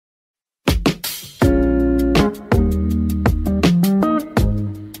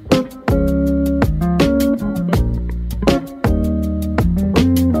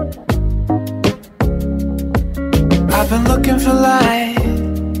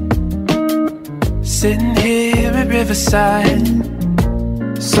Sitting here at Riverside,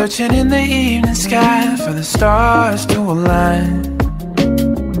 searching in the evening sky for the stars to align.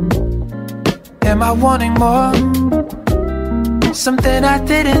 Am I wanting more? Something I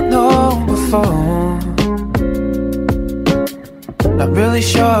didn't know before. Not really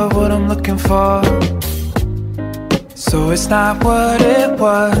sure what I'm looking for. So it's not what it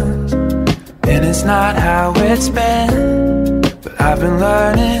was, and it's not how it's been. But I've been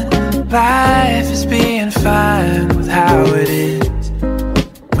learning life is being fine with how it is.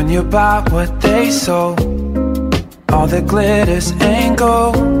 When you buy what they sold, all that glitters ain't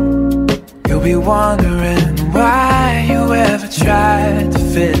gold. You'll be wondering why you ever tried to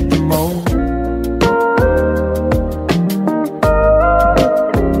fit the mold.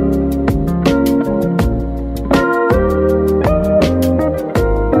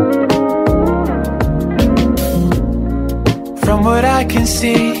 From what I can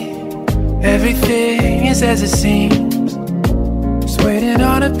see, everything is as it seems. Just waiting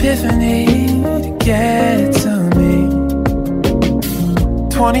on epiphany to get to me.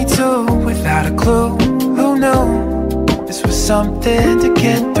 22 without a clue. Who knew this was something to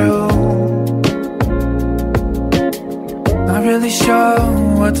get through? Not really sure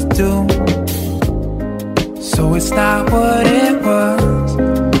what to do. So it's not what it was,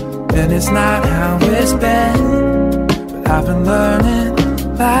 and it's not how it's been. I've been learning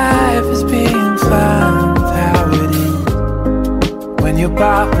life is being fine with how it is. When you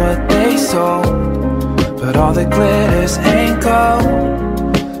buy what they sold, but all that glitters ain't gold.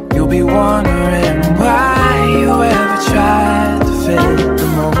 You'll be wondering why you ever tried to fit the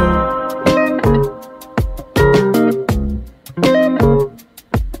mold.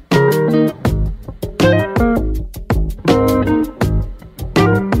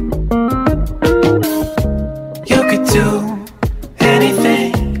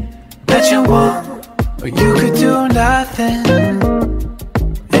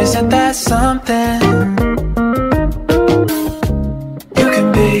 Isn't that something? You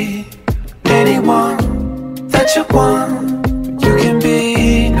can be anyone that you want. You can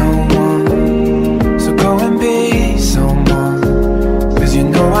be no one. So go and be someone. Cause you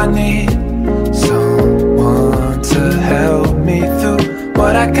know I need someone to help me through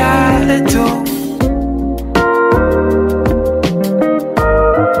what I gotta do.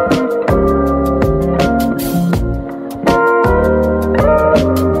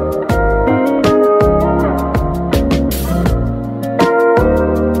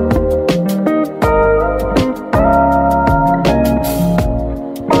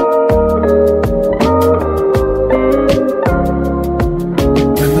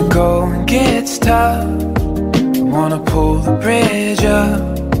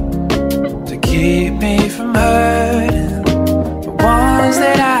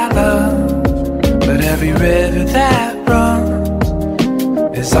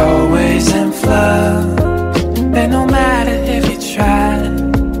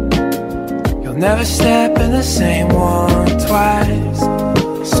 Never step in the same one twice.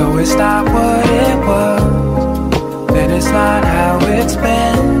 So it's not what it was, and it's not how it's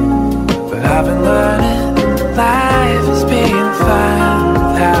been. But I've been learning life is being fine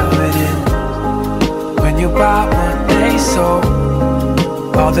with how it is. When you buy what they sold,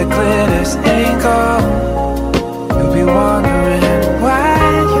 all the glitters ain't gold. You'll be wondering why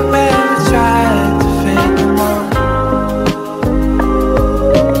you ever tried to fit them all.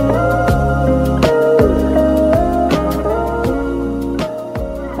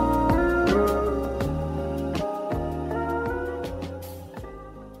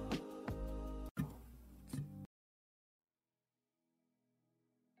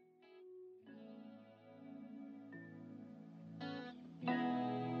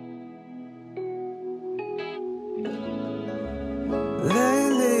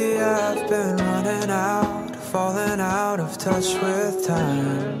 Touch with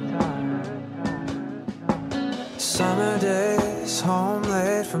time. Summer days, home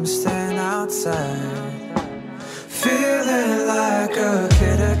late from staying outside. Feeling like a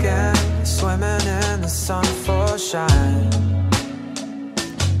kid again, swimming in the sun for shine.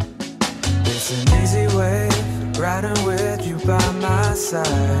 It's an easy wave, riding with you by my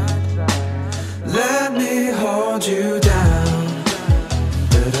side. Let me hold you down.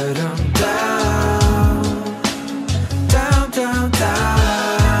 Da-da-dum, down. Down, down,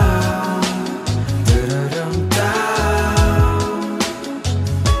 da-da-dum, down,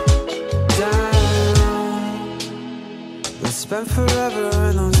 down. Let's spend forever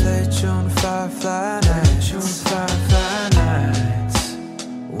in those late June firefly nights,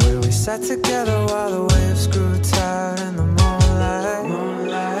 where we sat together while the waves grew tired in the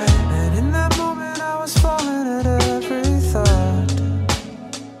moonlight. And in that moment I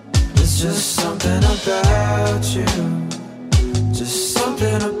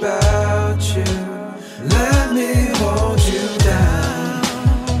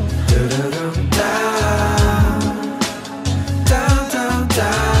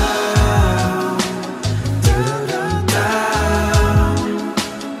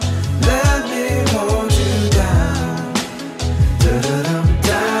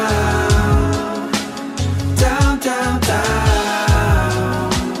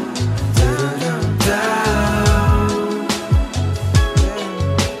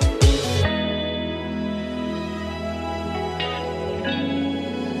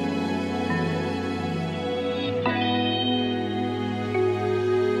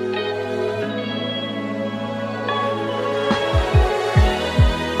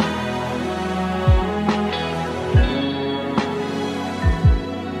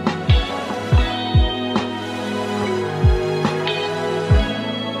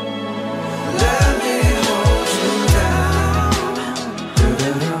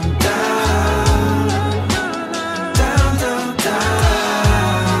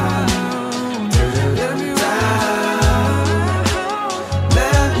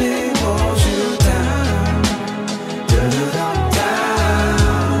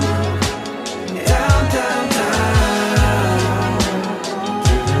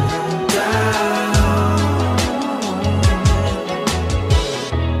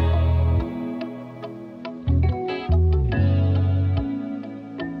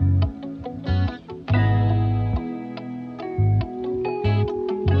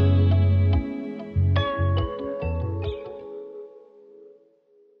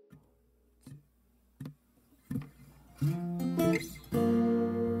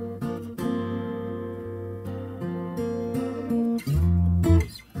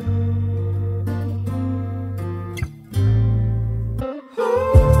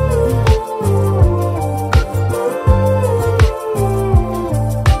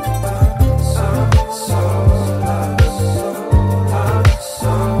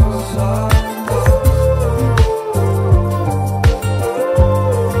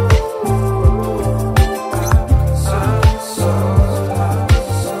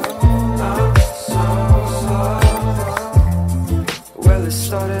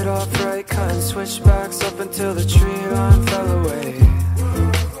started off right, cutting switchbacks up until the tree line fell away.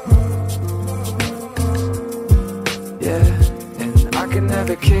 Yeah, and I can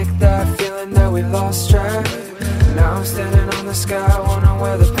never kick that feeling that we lost track. Now I'm standing on the sky, wondering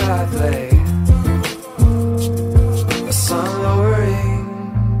where the path lay. The sun lowering,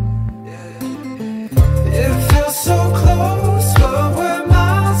 it feels so close, but we're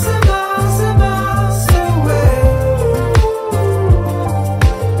miles and miles and miles away.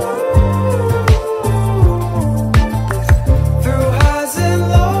 Through highs and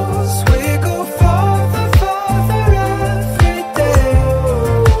lows, we go farther, farther every day.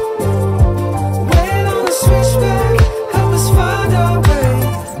 Waiting on the switchback, help us find our way.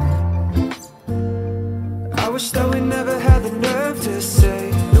 I wish that we never had the nerve to say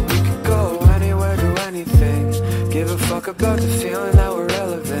that we could go anywhere, do anything. Give a fuck about the feeling that we're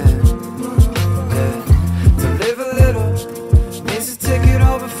relevant. Yeah. To live a little means to take it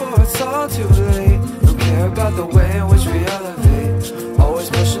all before it's all too late. Don't care about the way in which we elevate. Always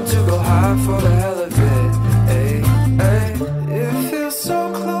pushing to go high for the hell of it. Ay, ay. It feels so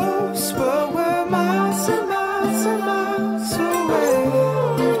close, but we're miles and miles and miles away.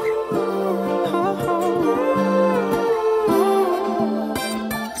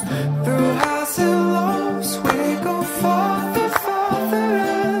 Through highs and lows, we go farther, farther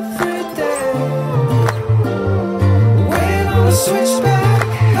every day. Waiting on the switchback,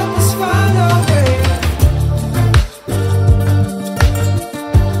 help us find our way.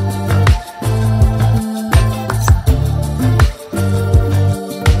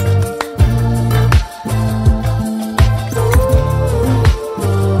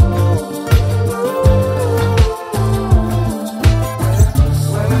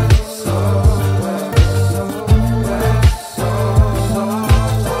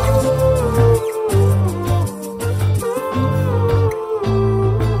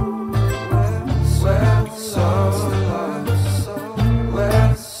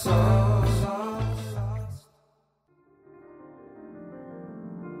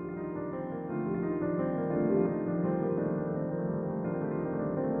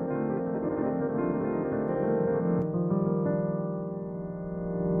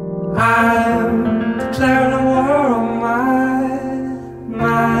 I'm declaring a war on my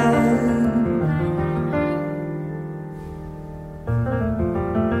mind.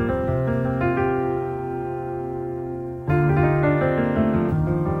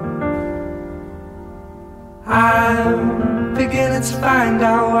 I'm beginning to find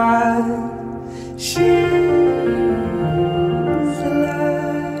out why she's alive.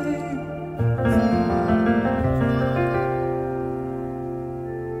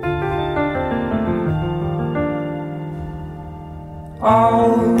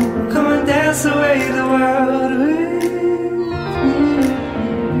 Oh, come and dance away the world with me.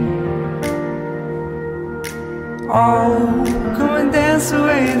 Oh, come and dance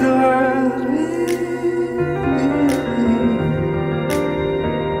away the world with me.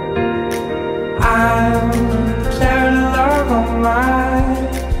 I'm declaring a love on my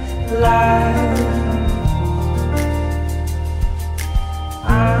life.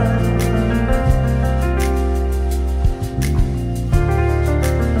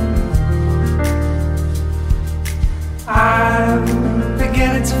 I'm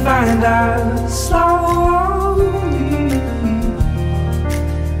beginning to find out slowly.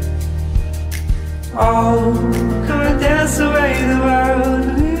 Oh, come and dance away the world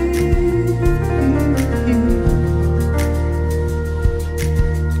with me.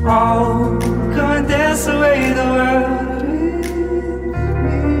 Oh, come and dance away the world with me.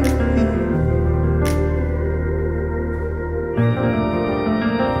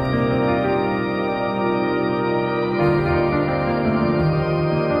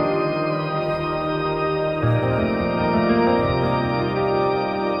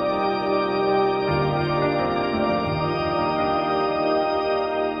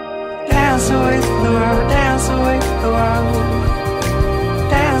 Dance away the world, dance away the world.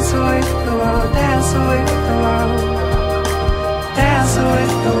 Dance away the world, dance away the world. Dance away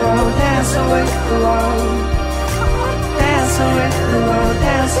the world, dance away the world. Dance away the world,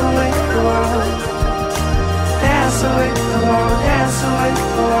 dance away the world. Dance away the world, dance away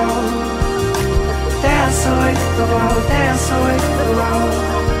the world. Dance away the world, dance away the world.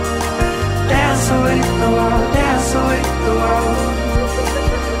 Dance away the world, dance away the world.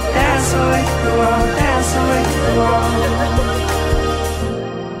 Dance away the world, dance away the world.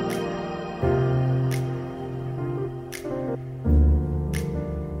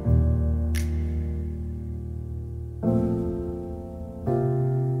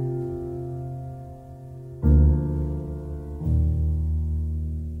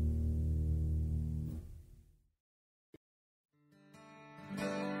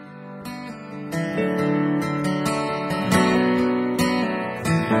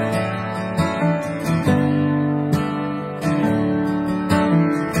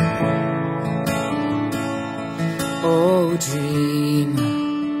 Oh, dream,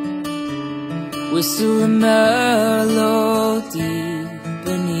 whistle a melody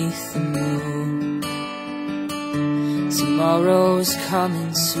beneath the moon. Tomorrow's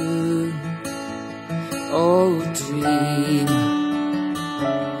coming soon. Oh, dream,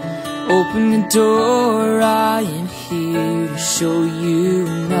 open the door, I am here to show you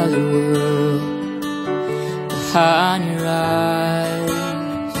another world behind your eyes.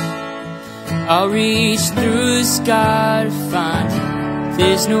 I'll reach through the sky to find you.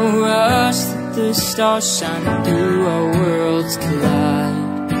 There's no rush, that the stars shine through, our worlds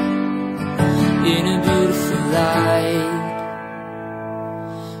collide in a beautiful light.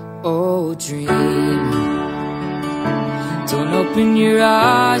 Oh, dream, don't open your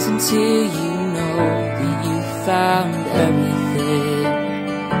eyes until you know that you found everything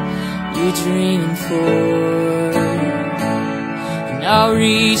you're dreaming for. And I'll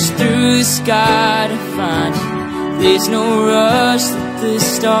reach through the sky to find you. There's no rush, that the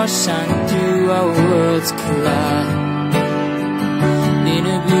stars shine through, our worlds collide in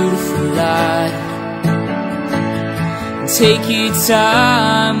a beautiful light. And take your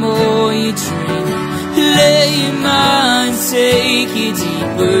time, oh, you dream. Let your mind take you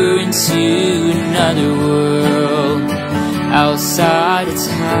deeper into another world outside of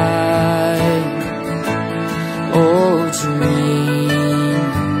time. Oh, dream.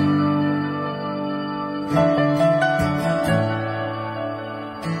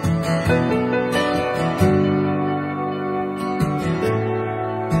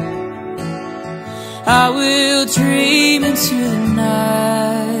 I will dream into the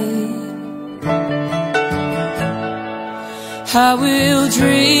night. I will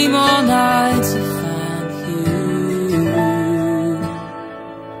dream all night to find you.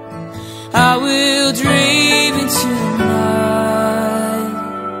 I will dream into the night.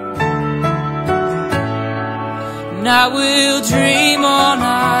 And I will dream all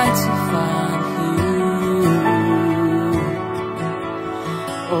night to find you.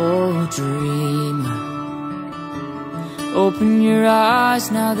 Oh, dream, open your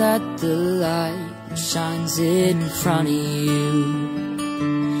eyes now that the light shines in front of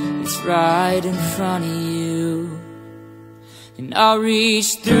you. It's right in front of you. And I'll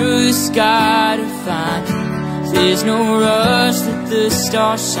reach through the sky to find you. There's no rush, that the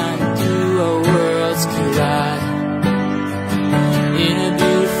stars shine through, our worlds collide in a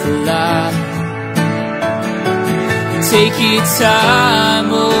beautiful light. And take your time,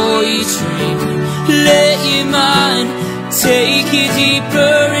 oh, you dream. Let your mind take you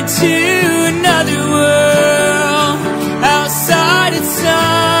deeper into another world outside of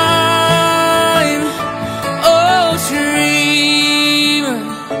time. Oh, dreamer,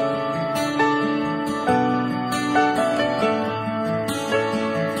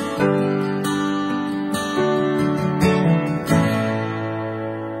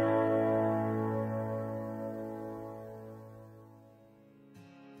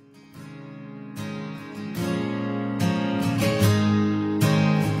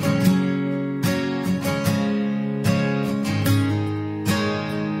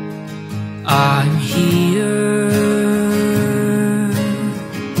 I'm here,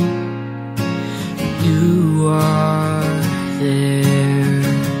 you are there.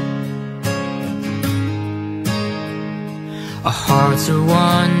 Our hearts are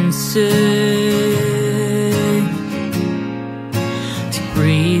one sing, to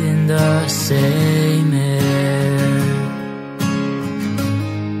breathe in the same air.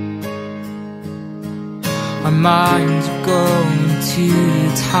 Our minds are going to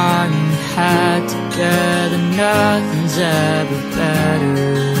the time we had together. Nothing's ever better.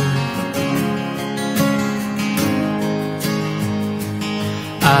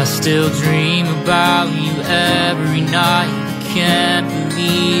 I still dream about you every night. Can't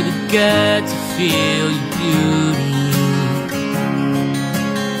believe I get to feel your beauty.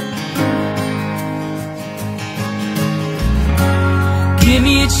 Give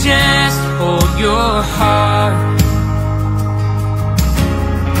me a chance to hold your heart.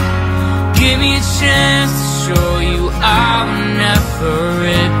 Give me a chance to show you I will never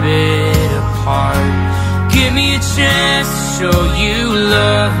rip it apart. Give me a chance to show you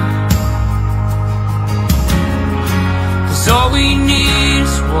love, 'cause all we need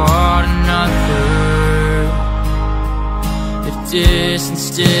is one another. If distance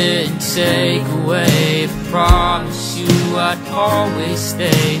didn't take away, I promise you I'd always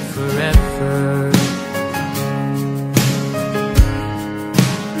stay forever.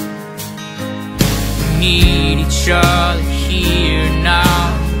 Need each other here now.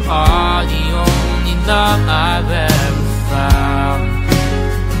 Are the only love I've ever found.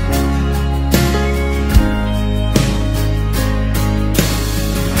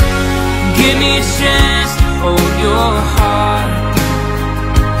 me a chance to hold your heart.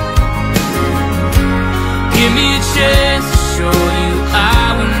 Give me a chance to show you I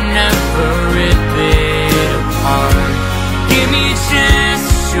will never rip it apart. Give me a chance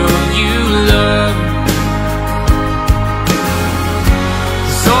to show you love.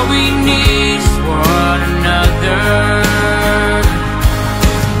 'Cause all we need is one another.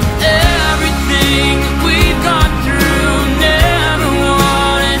 Everything that we've gone through, never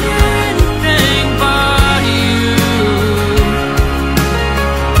wanted anything but you.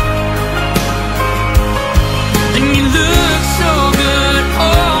 And you look so good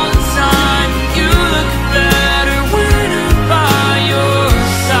all the time. You look better when I'm by your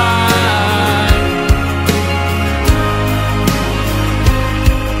side.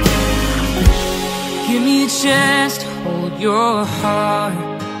 Give me a chance to hold your heart.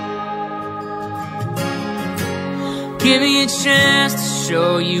 Give me a chance to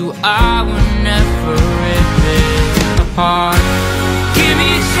show you I will never rip it apart. Give me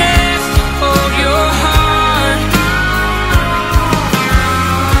a chance to hold your heart.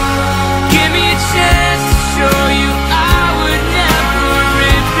 Give me a chance to show you I would never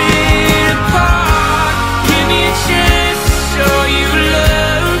rip it apart. Give me a chance to show you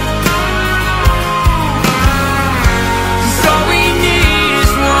love. 'Cause all we need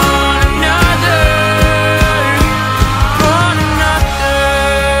is one another. One another.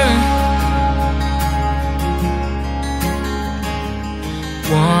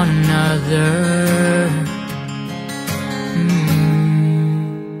 One another.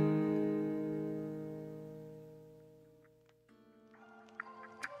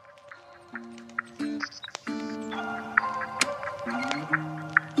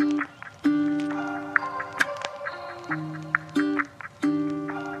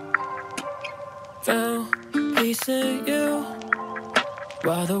 Found peace in you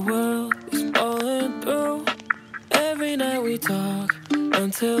while the world is falling through. Every night we talk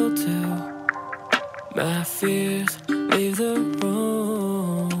until 2. My fears leave the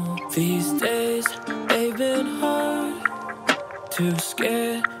room. These days they've been hard. Too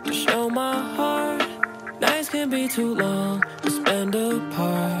scared to show my heart. Nights can be too long to spend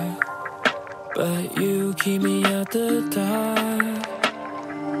apart, but you keep me out the dark.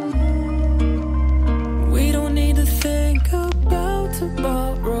 We don't need to think about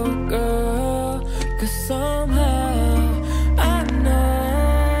tomorrow, girl, 'cause somehow I know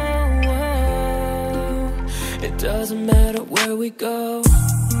it doesn't matter where we go.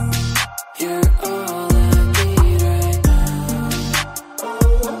 You're all I need right now.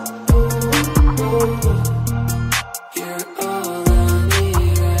 You're all I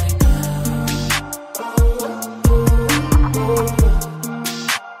need right now.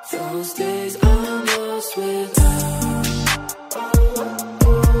 Those days I'm lost without.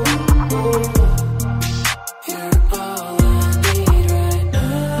 You're all I need right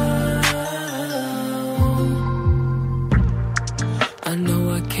now. I know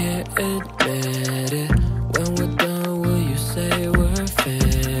I can't admit it. When we're done, will you say we're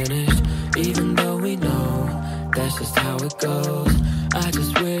finished? Even though we know that's just how it goes. I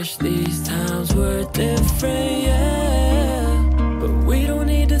just wish these times were different, yeah. But we don't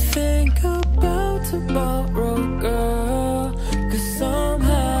need to think about tomorrow, girl, 'cause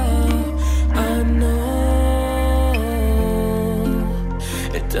somehow I know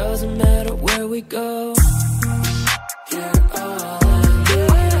it doesn't matter where we go. You're all I need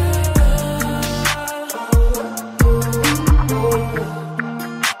right now.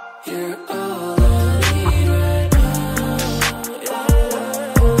 You're all I need right now.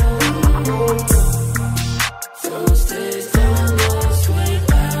 Those days I'm lost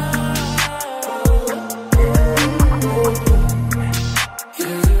without.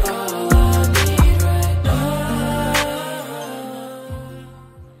 You're all I need right now.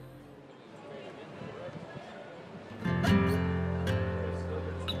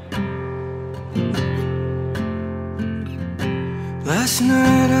 Last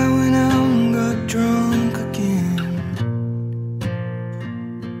night I went out and got drunk again.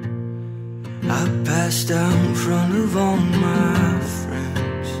 I passed out in front of all my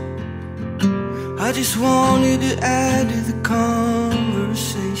friends. I just wanted to add to the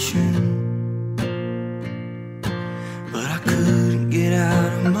conversation, but I couldn't get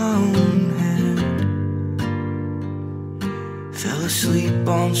out of my own head. Fell asleep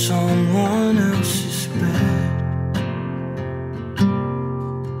on someone else's bed.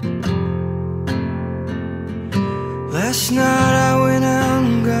 Last night I went out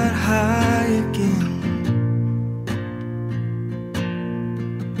and got high again.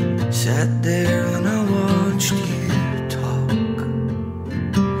 Sat there and I watched you talk.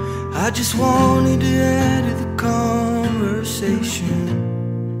 I I just wanted to add to the conversation,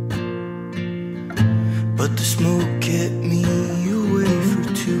 but the smoke kept me away for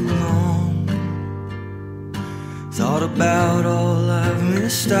too long. Thought about all I've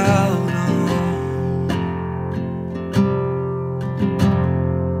missed out on,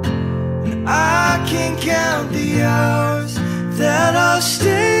 and I can't count the hours that I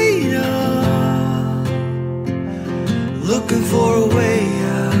stayed up, looking for a way out.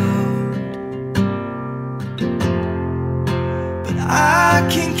 But I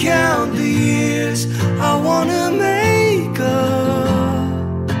can count the years I wanna make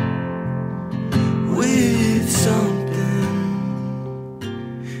up with something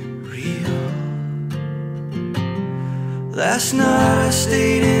real. Last night I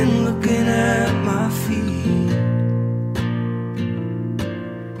stayed in looking at my feet,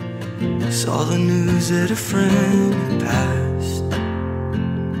 saw the news that a friend had passed.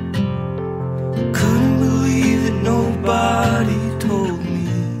 Couldn't believe that nobody told me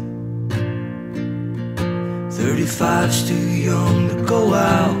 35's too young to go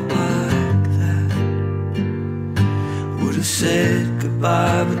out like that. Would've said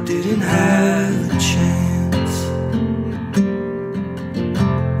goodbye but didn't have a chance.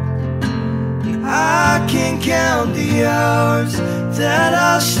 And I can't count the hours that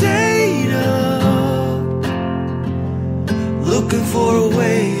I stayed up, looking for a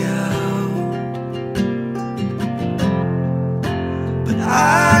way out. But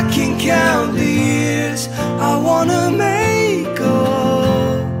I can count the years I wanna make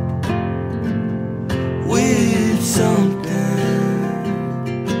up with something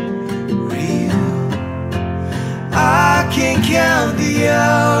real. I can count the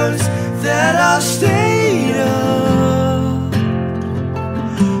hours that I stayed up,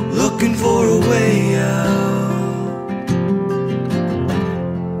 looking for a way out.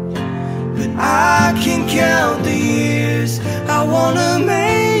 But I can count the years I wanna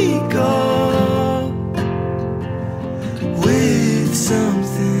make up with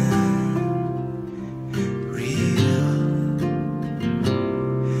something real.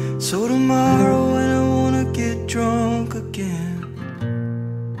 So tomorrow when I wanna get drunk again,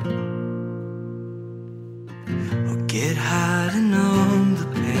 or get high to numb the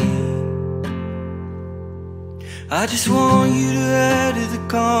pain, I just want you to add to the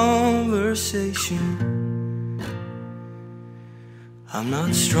conversation. I'm not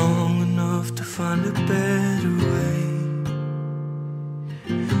strong enough to find a better way.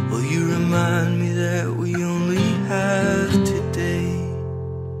 Will you remind me that we only have today?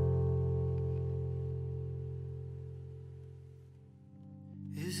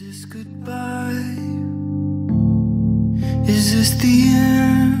 Is this goodbye? Is this the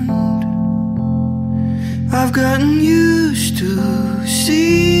end? I've gotten used to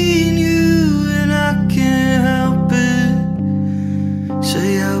seeing you, and I can't help it. Say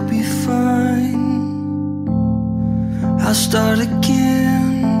I'll be fine, I'll start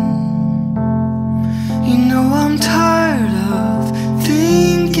again. You know I'm tired of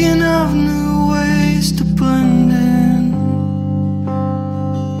thinking of new ways to blend in.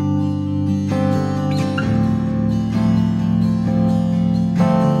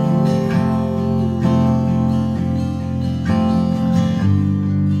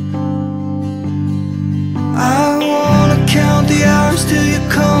 I wanna count the hours till you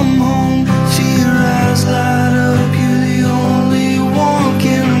come home, see your eyes light up. You're the only one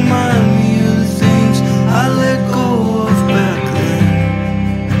can remind me of the things I let go of back then.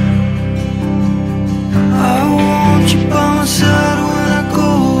 I want you by my side when I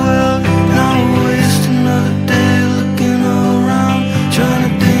go out, not waste another day looking around, trying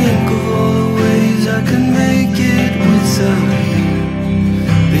to think of all the ways I could make it without you.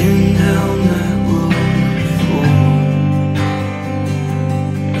 Been down that road before.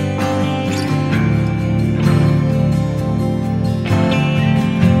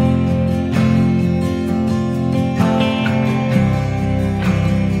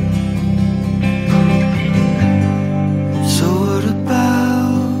 So what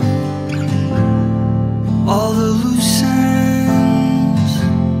about all the loose ends?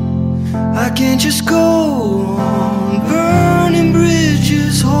 I can't just go on burning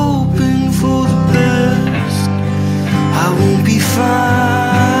bridges, hoping for the best. I won't be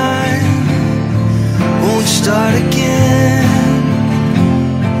fine, won't start again.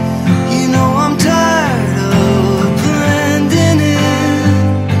 You know I'm tired of blending in,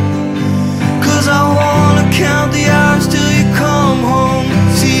 'cause I wanna count the hours till you come home,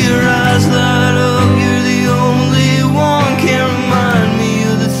 see your eyes light up. You're the only one can remind me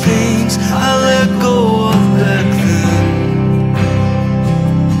of the things I let go of back then.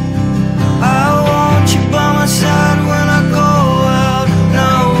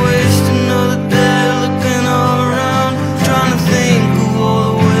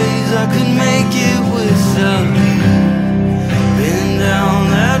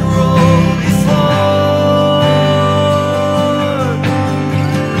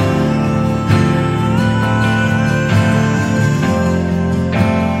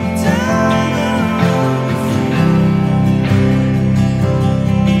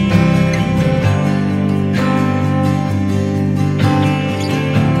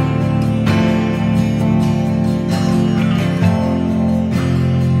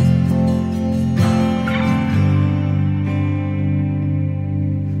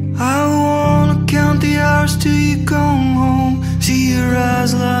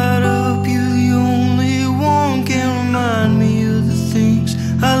 eyes light up. You're the only one can remind me of the things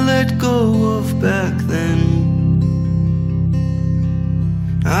I let go of back then.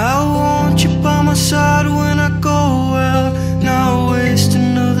 I want you by my side when I go out. Not waste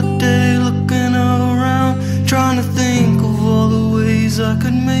another day looking around, trying to think of all the ways I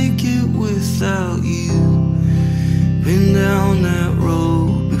could make it without you. Been down that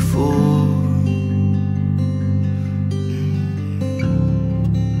road before.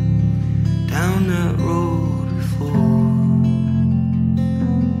 Down that road before.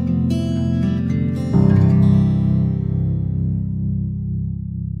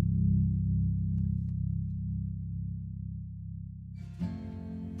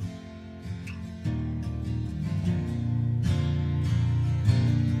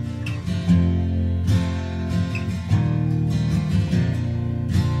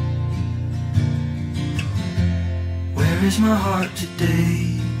 Where is my heart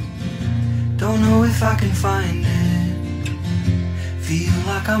today? Don't know if I can find it. Feel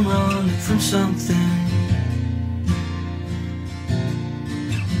like I'm running from something.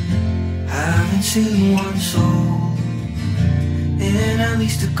 Haven't seen one soul in at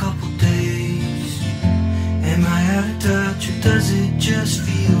least a couple days. Am I out of touch or does it just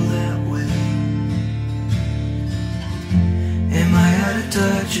feel that way? Am I out of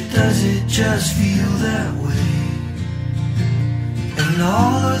touch or does it just feel that way? And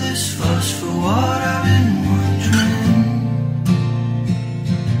all of this fuss for what I've been wondering.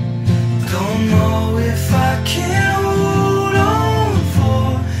 Don't know if I can hold on for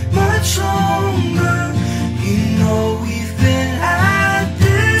much longer. You know we've been at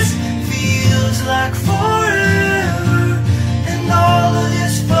this, feels like forever. And all of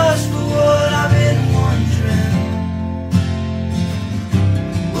this fuss for what I've been wondering.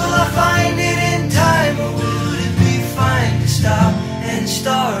 Will I find it in time or would it be fine to stop and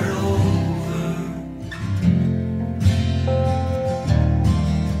start over?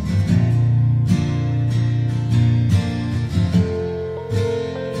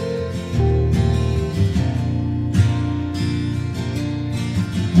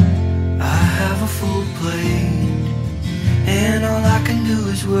 I have a full plate and all I can do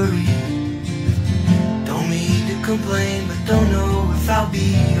is worry. Don't mean to complain but don't know if I'll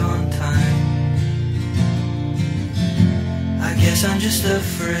be on time. I guess I'm just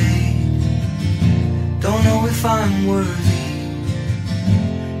afraid. Don't know if I'm worthy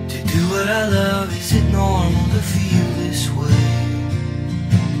to do what I love. Is it normal to feel this way?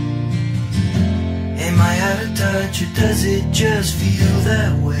 Am I out of touch or does it just feel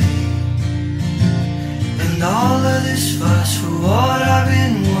that way? And all of this fuss for what I've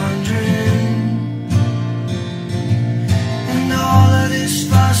been wondering. And all of this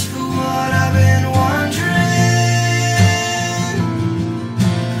fuss for what I've been wondering.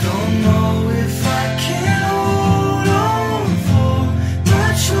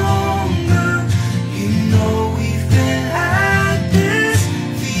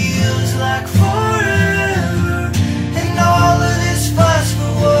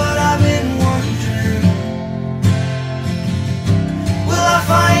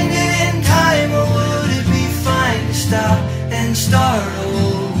 Stop and start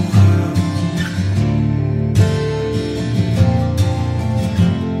over.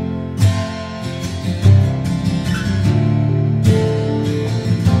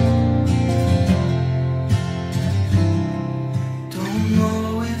 Don't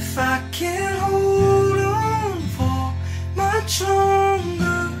know if I can hold on for much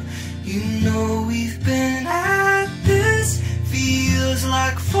longer. You know we've been at this, feels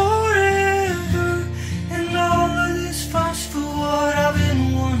like forever. And all of this fuss for what I've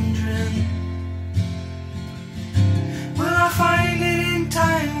been wondering. Will I find it in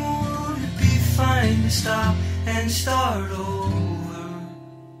time or would it be fine to stop and start over?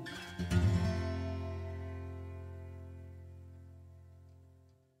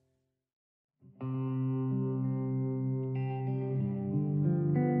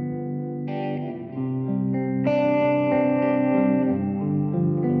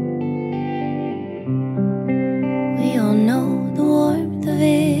 We all know the warmth of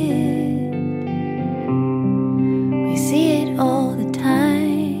it. We see it all the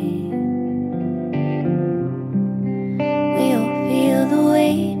time. We all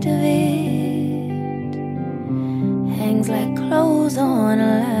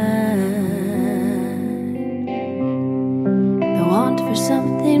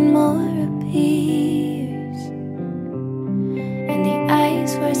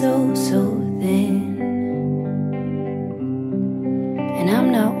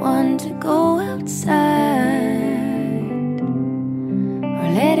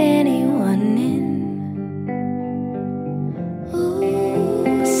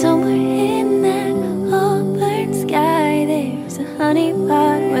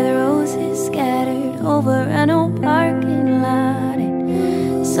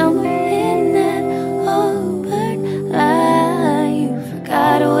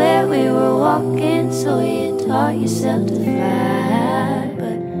walking, so you taught yourself to fly.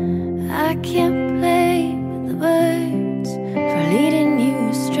 But I can't blame the birds for leading you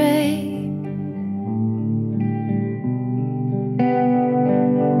astray.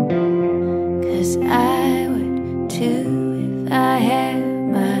 'Cause I would too if I had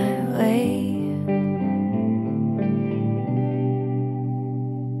my way.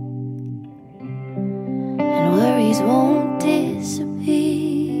 And worries won't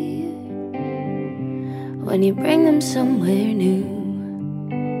disappear when you bring them somewhere new.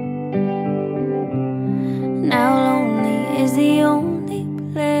 Now lonely is the only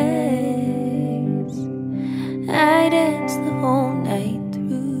place I dance the whole night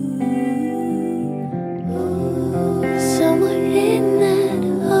through. Somewhere in that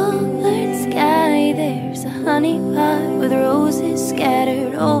Auburn sky, there's a honey pot with roses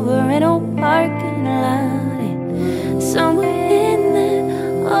scattered over an old parking lot. And somewhere in that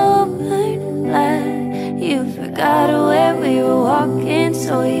Auburn light, you forgot where we were walking,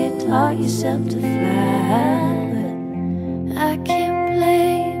 so you taught yourself to fly. But I can't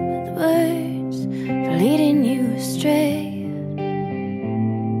blame the birds for leading you astray.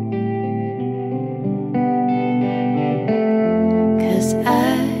 'Cause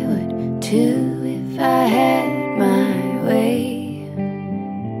I would too if I had my way.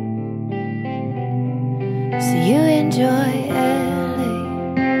 So you enjoy LA.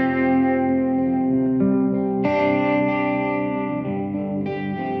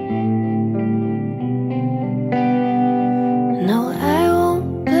 No, I won't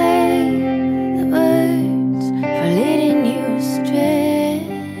blame the birds for leading you astray.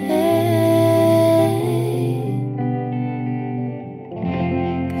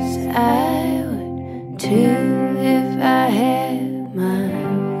 'Cause I would too if I had my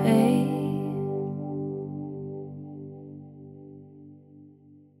way.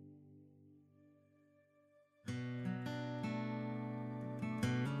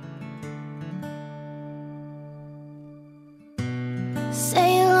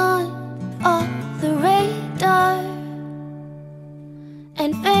 Sail on off the radar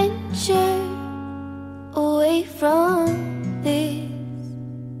and venture away from this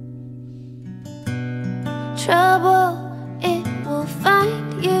trouble. It will find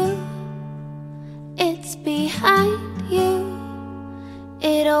you, it's behind you,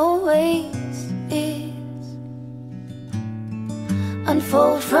 it always is.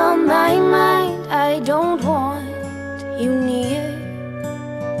 Unfold from my mind, I don't want you near.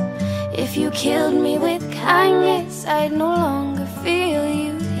 If you killed me with kindness, I'd no longer feel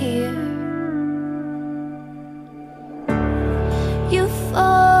you here. You've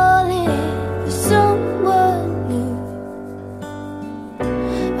fallen for someone new.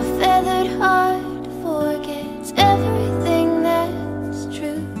 A feathered heart forgets everything that's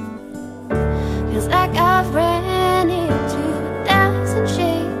true. Feels like I've ran into 1,000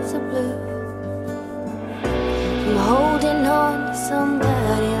 shades of blue from holding on to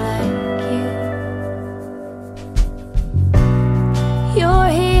somebody like you.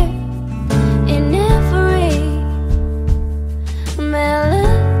 You're here in every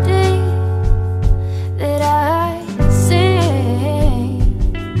melody that I sing.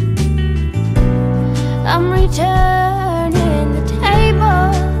 I'm returning the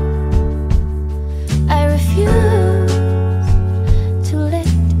table. I refuse to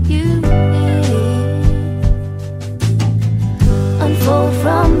let you in. Unfold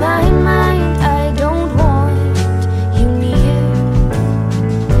from my mind, I don't want you near.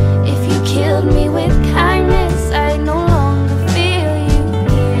 If you killed me with kindness, I no longer feel you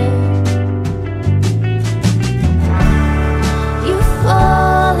here. You've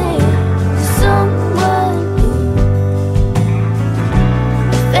fallen for someone new.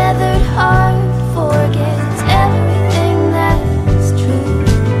 A feathered heart forgets everything that's true.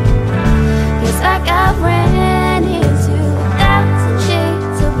 Feels like I've ran into 1,000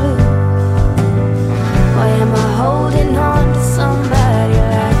 shades of blue. Why am I holding on to somebody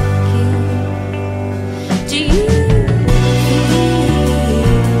like you? Do you feel?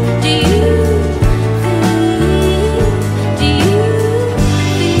 Do you feel? Do you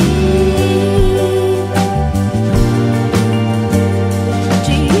feel?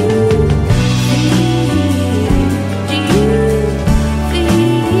 Do you feel? Do you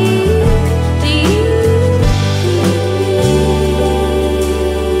feel? Do you feel?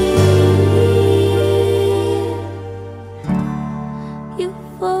 You've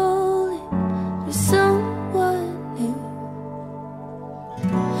fallen for someone new.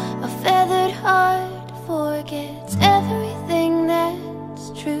 A feathered heart forgets everything that's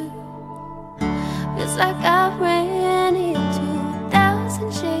true. Feels like I ran into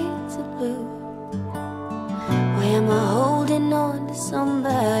 1,000 shades of blue.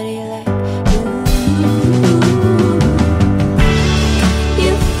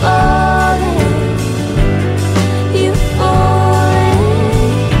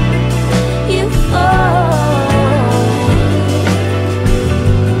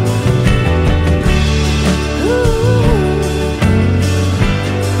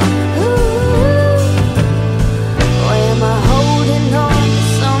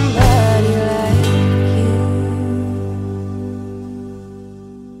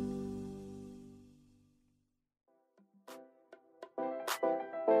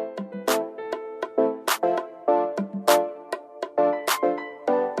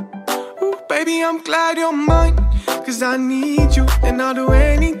 baby, I'm glad you're mine, 'cause I need you, and I'll do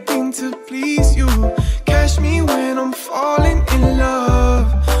anything to please you. Catch me when I'm falling in love.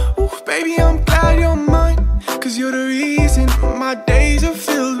 Ooh, baby, I'm glad you're mine, 'cause you're the reason my days are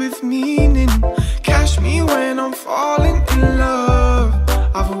filled with meaning. Catch me when I'm falling in love.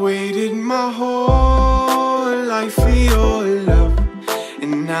 I've waited my whole life for your love,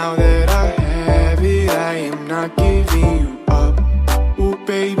 and now that I have it, I am not giving you up. Ooh,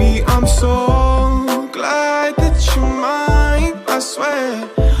 baby, I'm so glad that you're mine. I swear,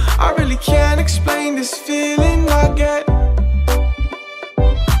 I really can't explain this feeling I get.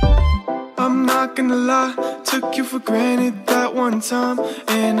 I'm not gonna lie, took you for granted that one time,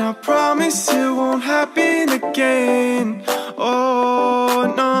 and I promise it won't happen again. Oh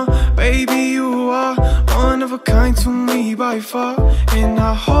no, baby, you are one of a kind to me by far, and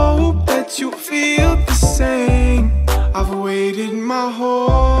I hope that you feel the same. I've waited my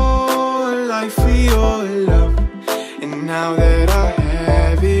whole life for your love, and now that I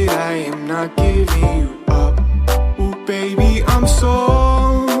have it, I am not giving you up. Ooh, baby, I'm so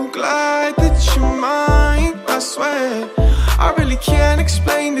glad that you're mine. I swear, I really can't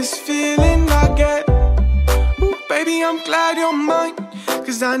explain this feeling I get. Ooh, baby, I'm glad you're mine,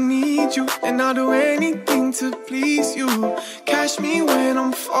 'cause I need you, and I'll do anything to please you. Catch me when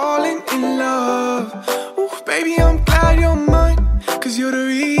I'm falling in love. Ooh, baby, I'm glad you're mine, 'cause you're the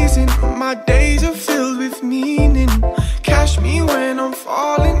reason my days are filled with meaning. Catch me when I'm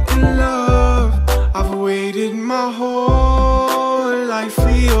falling in love. I've waited my whole life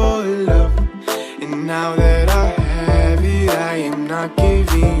for your love, and now that I have it, I am not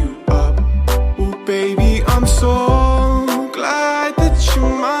giving you up. Ooh, baby, I'm so glad that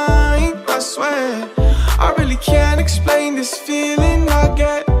you're mine. I swear, I really can't explain this feeling I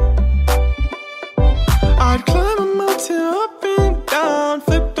get. I'd climb a mountain up and down,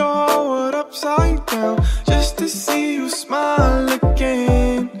 flip the whole world upside down, just to see you smile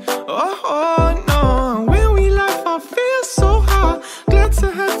again. Oh, oh no, when we laugh I feel so high, glad to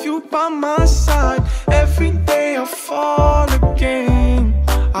have you by my side. Every day I fall again.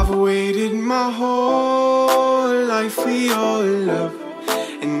 I've waited my whole life for your love,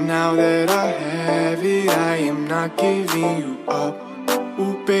 and now that I have it, I am not giving you up.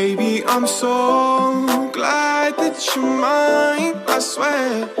 Ooh, baby, I'm so glad that you're mine. I swear,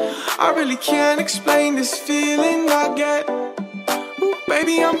 I really can't explain this feeling I get. Ooh,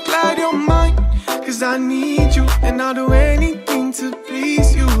 baby, I'm glad you're mine, 'cause I need you, and I'll do anything to please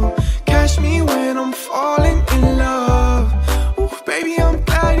you. Catch me when I'm falling in love. Ooh, baby, I'm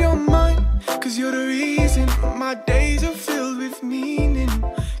glad you're mine, 'cause you're the reason my days are filled with meaning.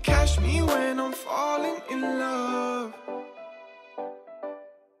 Catch me when I'm falling in love.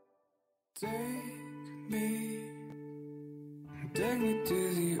 Take me to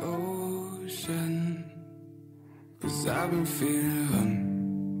the ocean, 'cause I've been feeling run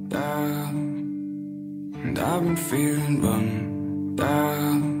down, and I've been feeling run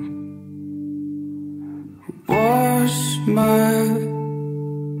down. Wash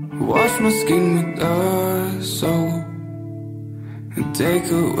my skin with the soap, and take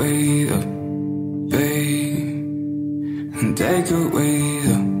away the pain, and take away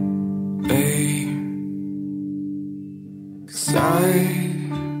the pain. 'Cause I've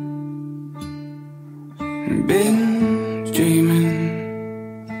been dreaming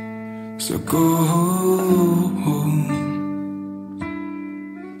so cold,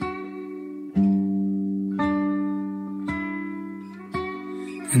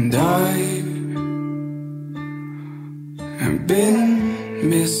 and I've been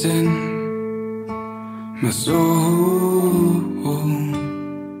missing my soul.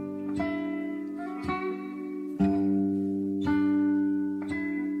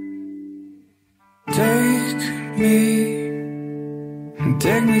 Take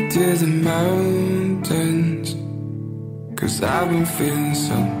me to the mountains, 'cause I've been feeling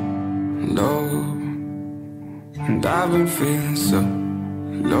so low, and I've been feeling so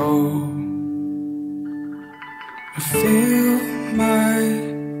low. I fill my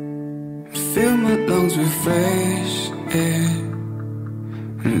lungs with fresh air,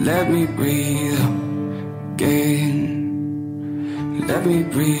 and let me breathe again, let me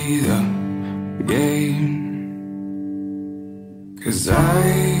breathe again. 'Cause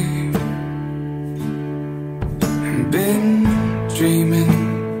I've been dreaming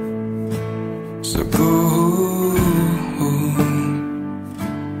so cold,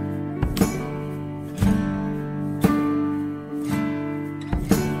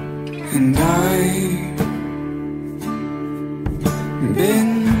 and I've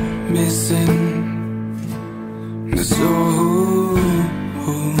been missing the soul.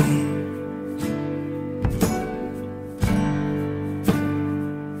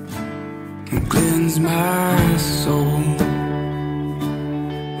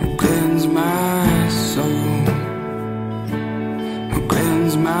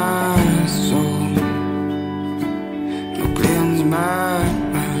 cleanse my soul. You'll cleanse my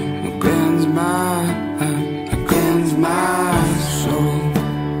mind. You'll cleanse my mind. You'll cleanse my soul.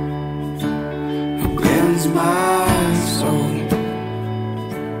 You'll cleanse my soul.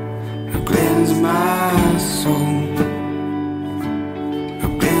 You'll cleanse my soul.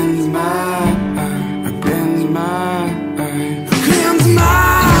 You'll cleanse my mind. You'll cleanse my mind. You'll cleanse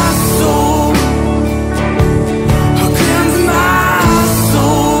my soul. You'll cleanse my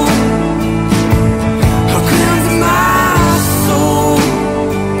soul. You'll cleanse my soul.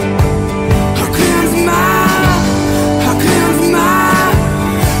 You'll cleanse my. You'll cleanse my.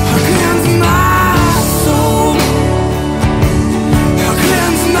 You'll cleanse my soul. You'll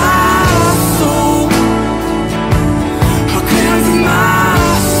cleanse my soul. You'll cleanse my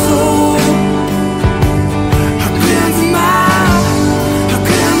soul. You'll cleanse my. You'll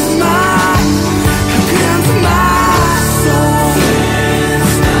cleanse my. You'll cleanse my soul.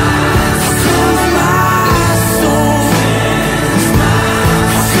 You'll cleanse my soul. You'll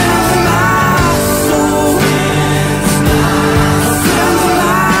cleanse my soul. You'll cleanse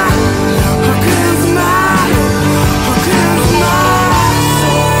my. You'll cleanse my. You'll cleanse my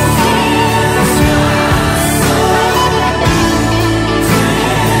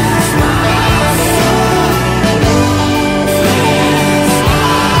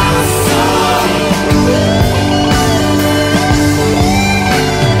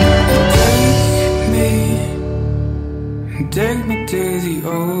Take me to the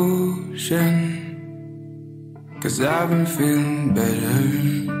ocean, 'cause I've been feeling better.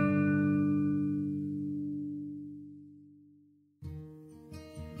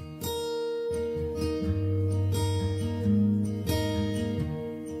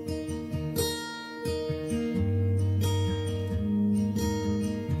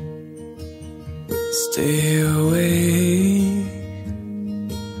 Stay away.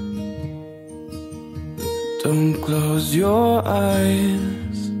 Don't close your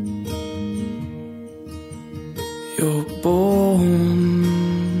eyes. You're born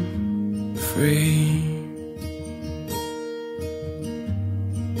free.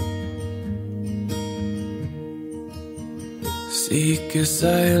 Seek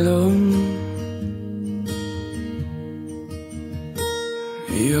asylum.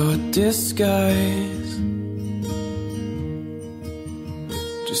 Your disguise.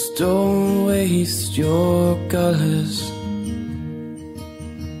 Just don't waste your colors.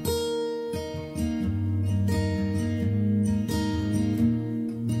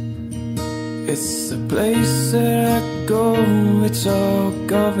 It's the place that I go, it's all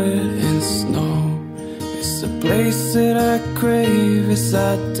covered in snow. It's the place that I crave, it's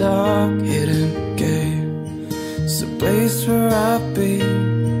that dark hidden cave. It's the place where I'll be,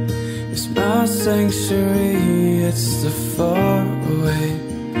 it's my sanctuary. It's the faraway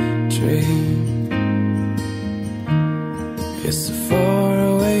dream. It's a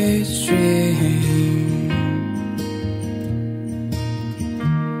faraway dream.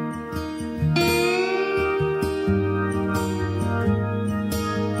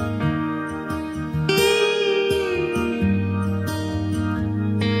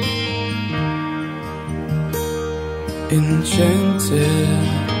 Enchanted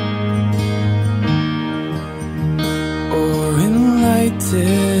or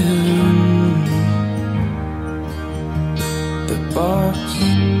enlightened, the boss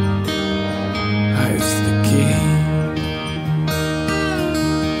hides the key.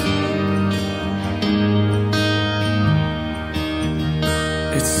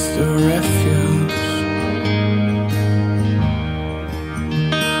 It's the refuge,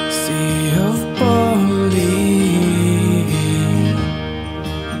 sea of barley.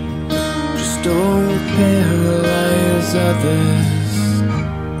 Just don't paralyze others.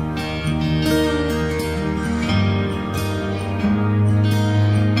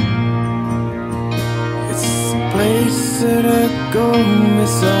 It's the place that I go,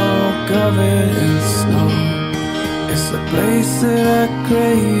 it's all covered in snow. It's the place that I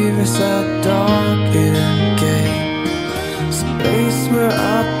crave, it's that dark hidden cave. It's the place where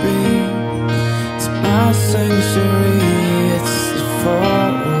I'll be, it's my sanctuary. It's the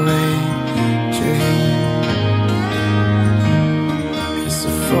faraway dream. It's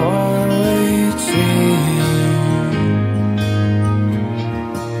the faraway dream.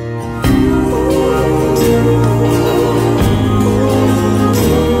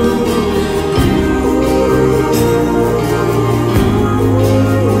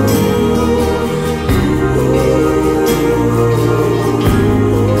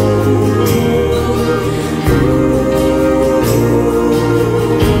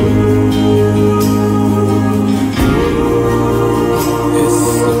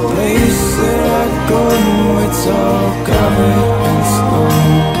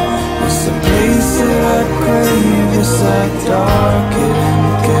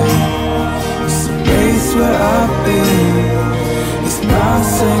 our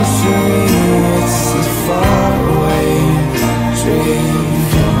century. It's a faraway dream.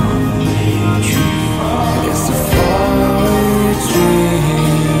 It's a faraway dream.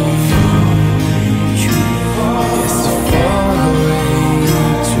 It's a faraway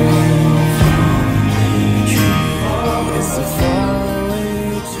dream. It's a faraway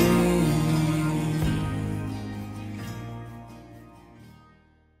dream.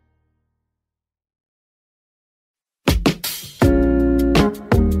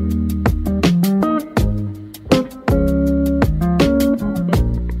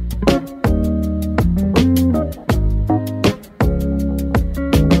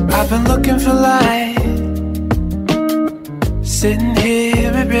 I've been looking for light, sitting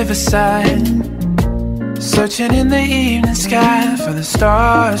here at Riverside, searching in the evening sky for the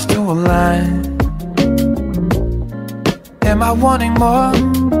stars to align. Am I wanting more?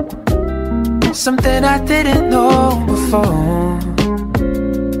 Something I didn't know before.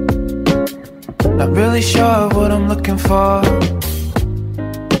 Not really sure what I'm looking for.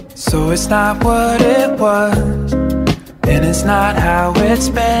 So it's not what it was, and it's not how it's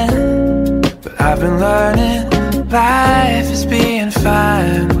been. But I've been learning life is being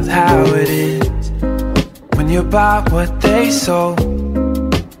fine with how it is. When you buy what they sold,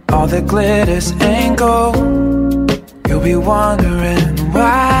 all that glitters ain't gold. You'll be wondering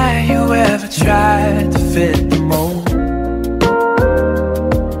why you ever tried to fit the mold.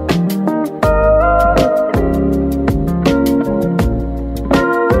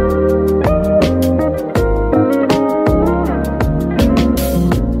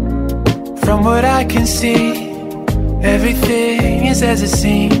 From what I can see, everything is as it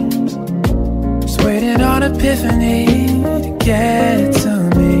seems. Just waiting on epiphany to get to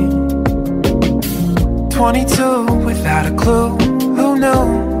me. 22 without a clue. Who knew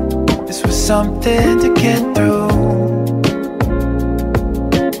this was something to get through?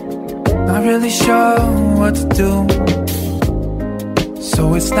 Not really sure what to do.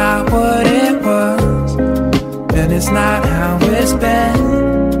 So it's not what it was, and it's not how it's been.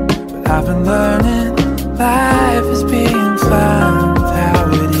 I've been learning life is being fine with how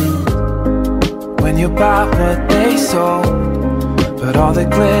it is. When you buy what they sold, but all that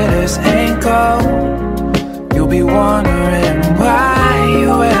glitters ain't gold. You'll be wondering why you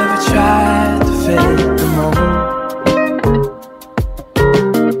ever tried to fit the mold.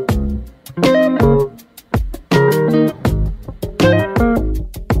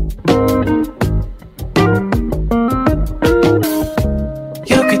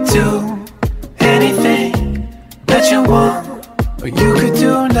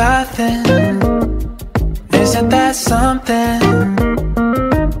 Isn't that something?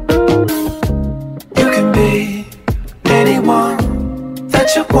 You can be anyone that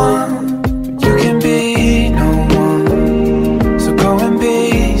you want. You can be no one. So go and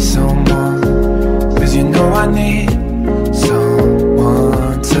be someone. 'Cause you know I need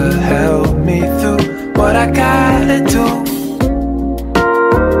someone to help me through what I gotta do.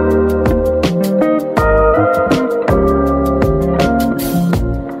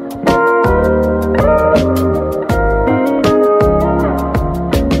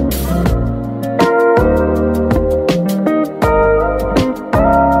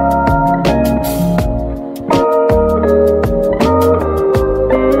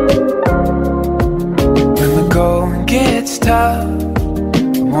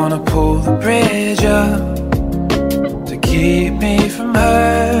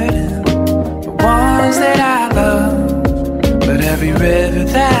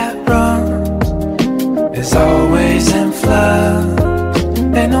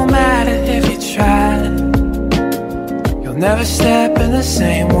 Never step in the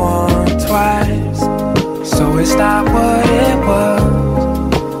same one twice. So it's not what it was,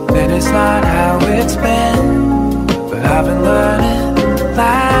 and it's not how it's been. But I've been learning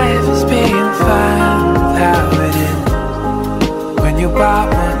life is being fine with how it is. When you buy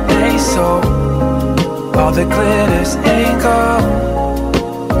what they sold, all the glitters ain't gold.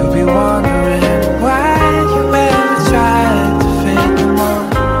 You'll be wondering why you ever tried to fit the mold.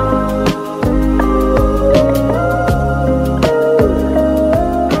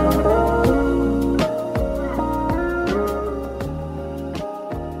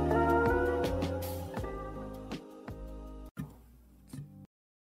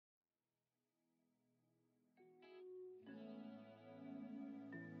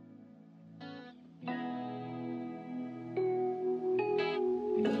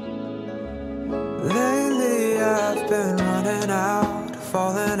 Been running out,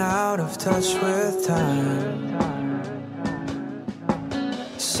 falling out of touch with time.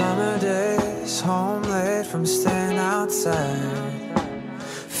 Summer days, home late from staying outside.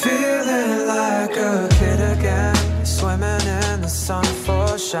 like a kid again, swimming in the sun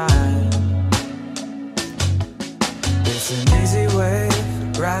for shine. It's an easy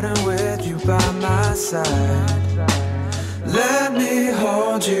wave, riding with you by my side. Let me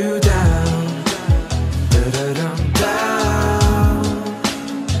hold you down, da-da-dum, down,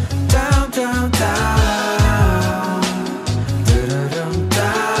 down, down, down, da-da-dum,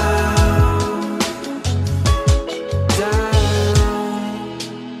 down, down.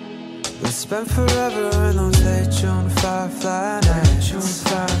 Let's spend forever in those late June firefly nights,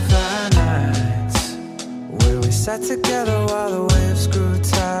 where we sat together while the waves grew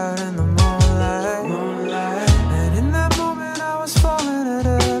tired in the moonlight. And in that moment I was falling at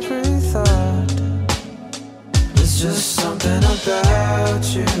every thought. There's just something about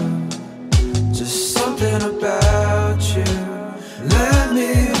you, just something about you. Let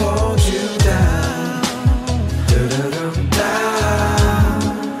me hold you down, da-da-dum,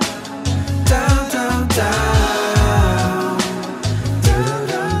 down, down, down, down,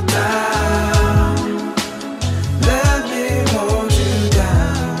 da-da-dum, down. Let me hold you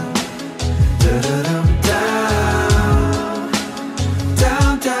down, da-da-dum, down,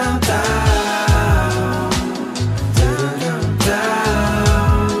 down, down, down, da-da-dum, down.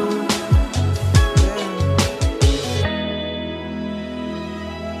 Let me hold you down,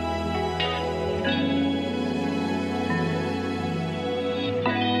 da-da-dum,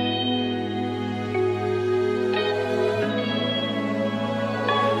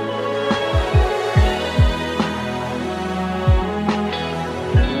 down,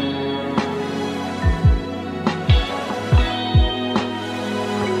 down, down, down,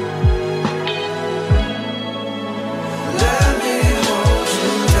 da-da-dum, down. Let me hold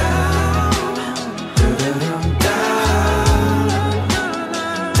you down, da-da-dum, down, down, down,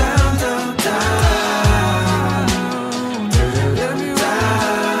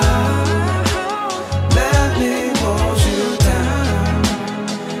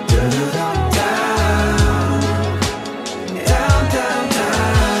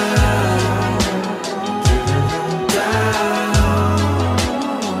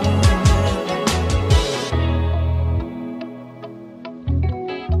 da-da-dum,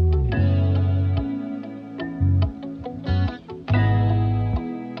 down.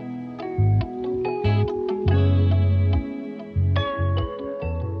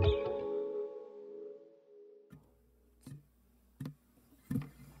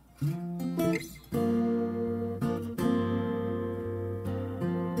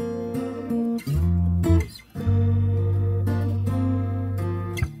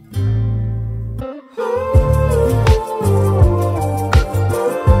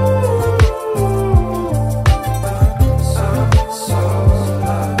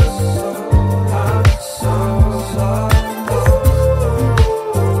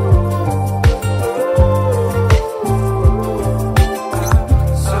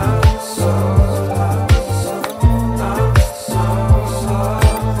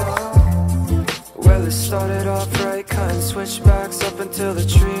 Well, it started off right, cutting switchbacks up until the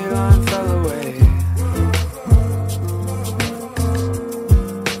tree line fell away.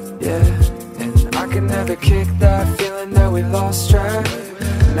 Yeah, and I can never kick that feeling that we lost track.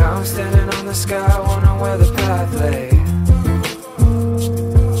 Now I'm standing on the sky, wondering where the path lay.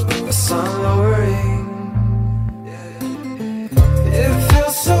 The sun lowering, it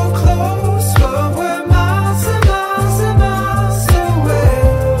feels so close, but we're miles and miles and miles away.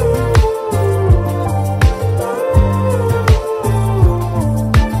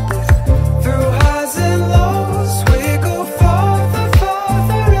 Through highs and lows, we go farther,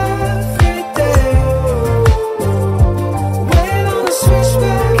 farther every day. Waiting on the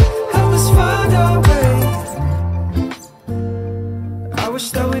switchback, help us find our way. I wish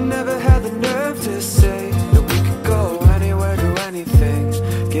that we never had the nerve to say that we could go anywhere, do anything.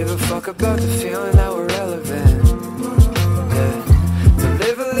 Give a fuck about the feeling that we're relevant. Yeah. To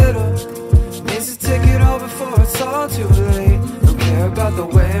live a little means to take it all before it's all too late. Don't care about the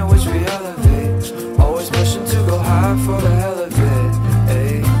way in which we elevate. Always pushing to go high for the hell of it.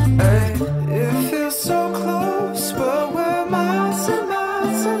 Ay, ay. It feels so close, but we're miles and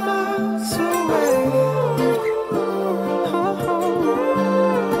miles and miles away.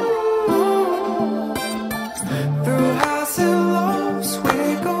 Through highs and lows, we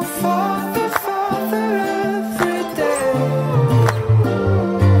go farther, farther every day.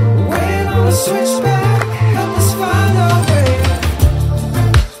 Waiting on the switchback, help us find our way.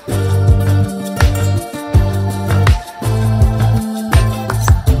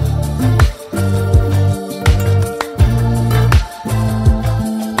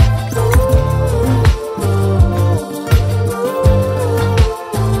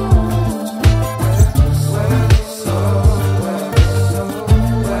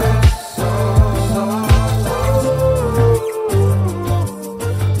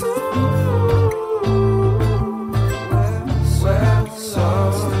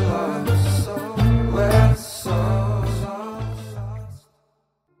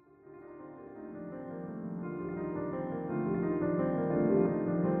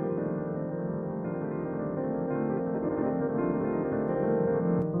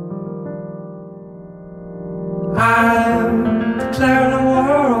 I'm declaring a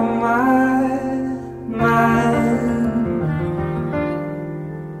war on my mind.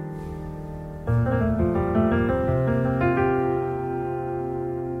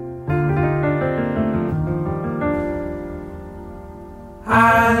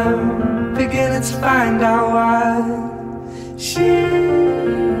 I'm beginning to find out why she's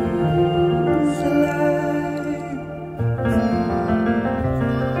alive.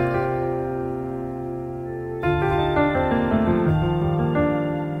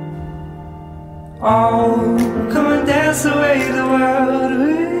 Oh, come and dance away the world with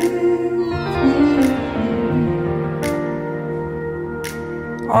me.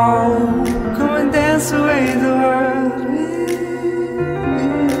 Oh, come and dance away the world with me.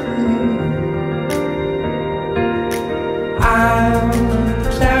 I'm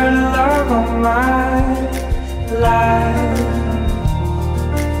declaring a love on my life.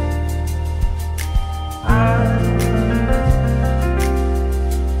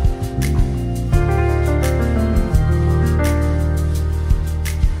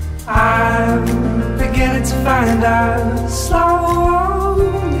 I'm beginning to find out slowly.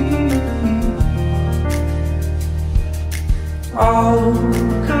 Oh,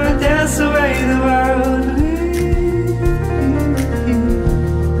 come and dance away the world with me.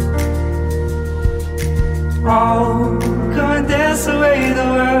 Oh, come and dance away the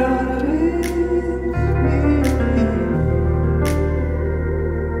world with me.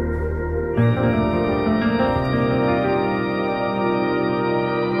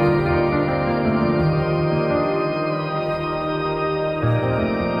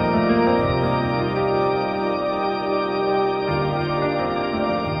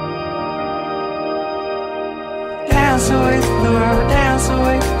 Dance away the world, dance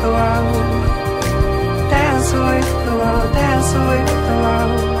away the world. Dance away the world, dance away the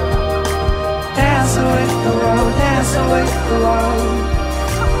world. Dance away the world, dance away the world.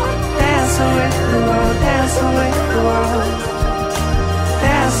 Dance away the world, dance away the world.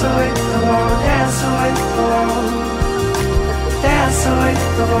 Dance away the world, dance away the world. Dance away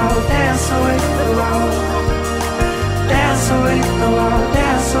the world, dance away the world. Dance away the world,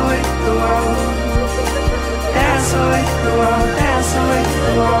 dance away the world. Dance away the world, dance away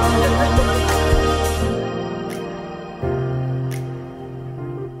the world.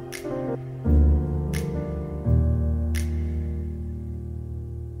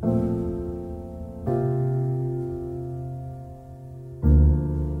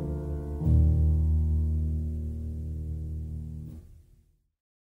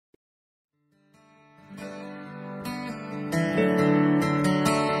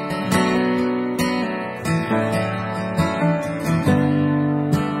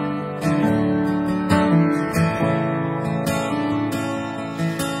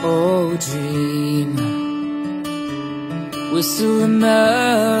 Dream, whistle a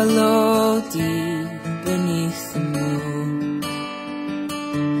melody beneath the moon.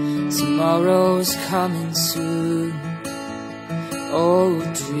 Tomorrow's coming soon. Oh,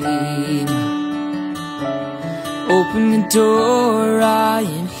 dream, open the door, I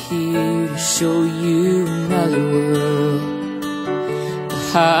am here to show you another world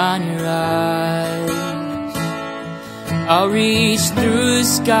behind your eyes. I'll reach through the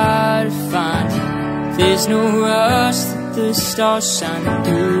sky to find you. There's no rush that the stars shining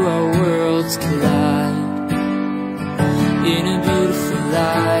through our worlds collide in a beautiful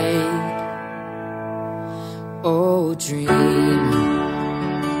light. Oh, dream,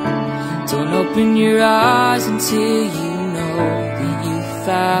 don't open your eyes until you know that you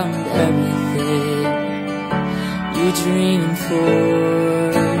found everything you're dreaming for.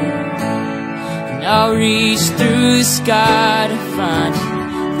 I'll reach through the sky to find you.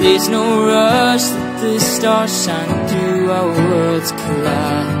 There's no rush that the stars shine through our worlds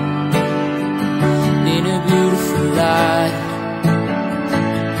collide in a beautiful light.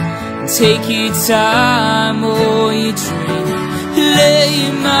 Take your time, oh, you dream. Let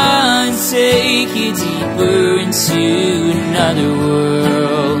your mind take you deeper into another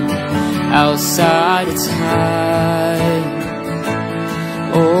world outside of time.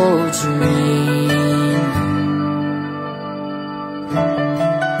 Oh, dream.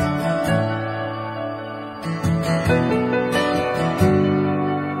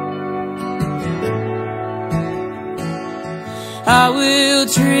 I will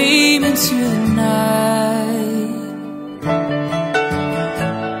dream into the night.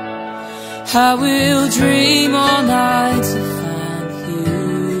 I will dream all night to find you.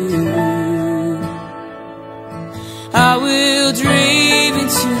 I will dream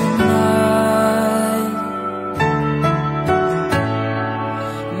into the night.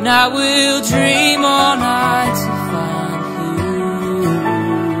 And I will dream all night to find you.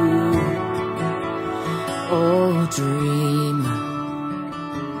 Oh, dreamer,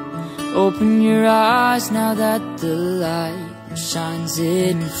 open your eyes now that the light shines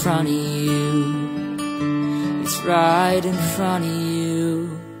in front of you. It's right in front of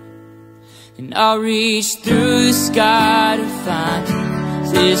you. And I'll reach through the sky to find you.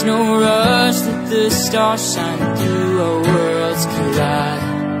 There's no rush, let the stars shine through. Our worlds collide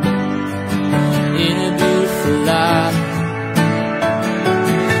in a beautiful light.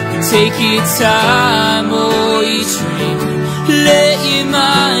 Take your time, oh, you dream. Let your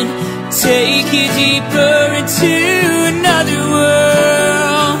mind take you deeper into another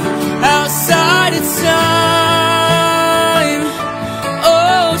world outside of time.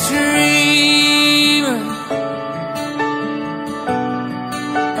 Oh, dreamer.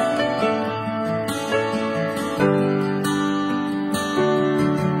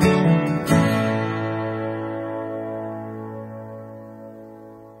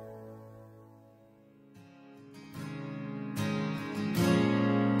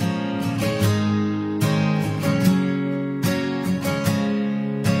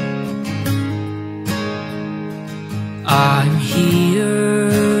 I'm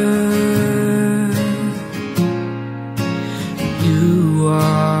here, you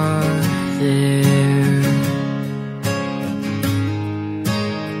are there.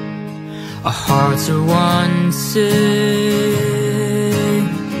 Our hearts are one sing,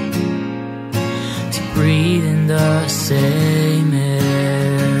 to breathe in the same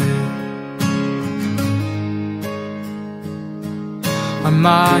air. Our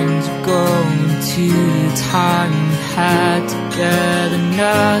minds are going to the time we had together.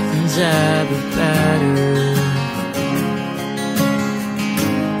 Nothing's ever better.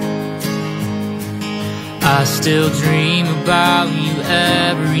 I still dream about you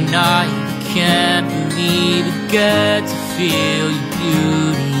every night. Can't believe I get to feel your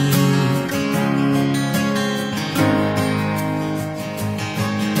beauty.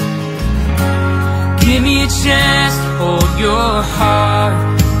 Give me a chance to hold your heart.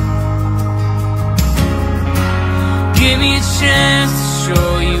 Give me a chance to show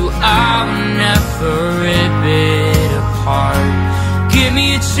you I will never rip it apart. Give me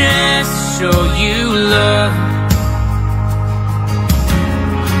a chance to show you love.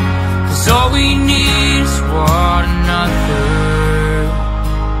 'Cause all we need is one another.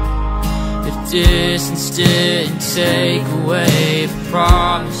 If distance didn't take away, I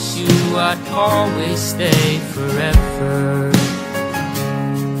promise you I'd always stay forever.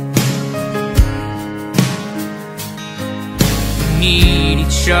 Need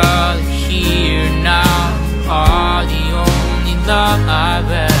each other here now. Are the only love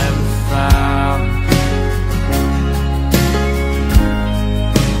I've ever found.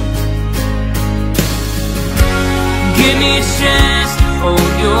 Give me a chance to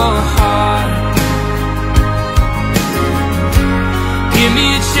hold your heart. Give me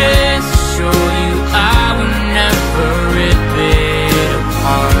a chance to show you I will never rip it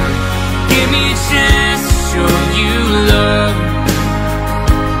apart. Give me a chance to show you love.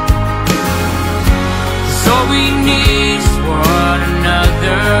 All we need is one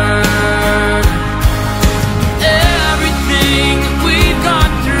another. Everything that we've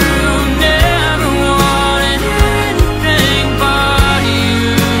gone through, never wanted anything but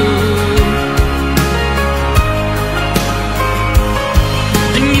you.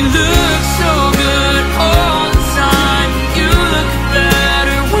 And you look so good all the time. You look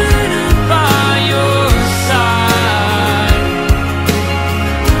better when I'm by your side.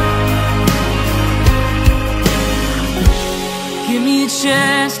 Give me a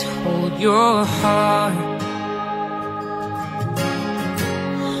chance to hold your heart.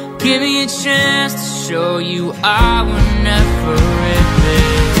 Give me a chance to show you I will never rip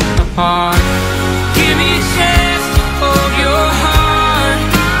it apart. Give me a chance to hold your heart.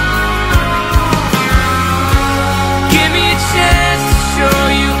 Give me a chance to show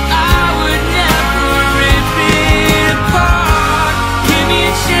you I would never rip it apart. Give me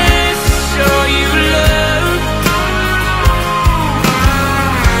a chance to show you love.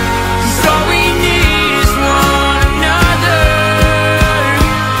 All we need is one another.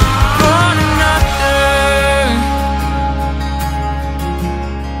 One another.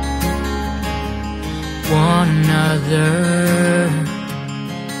 One another.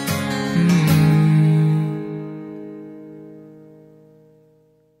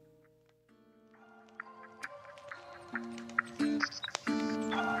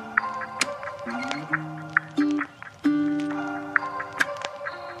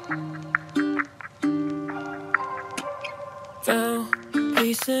 Fell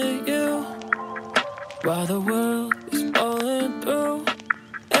pieces missing you while the world is falling through.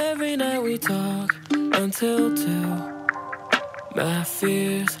 Every night we talk until 2. My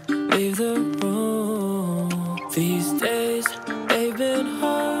fears leave the room. These days they've been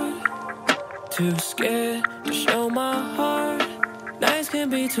hard. Too scared to show my heart. Nights can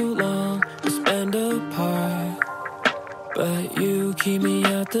be too long to spend apart, but you keep me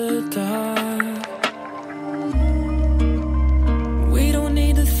out the dark. We don't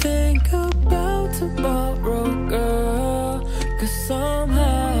need to think about tomorrow, girl, 'cause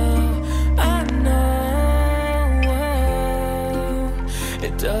somehow I know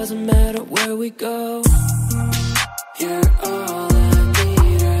it doesn't matter where we go. You're all I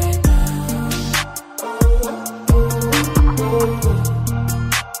need right now.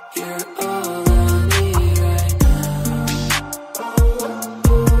 You're all I need right now.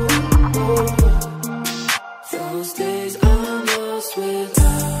 Those days I'm lost without.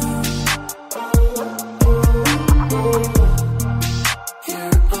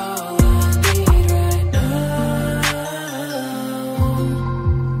 You're all I need right now.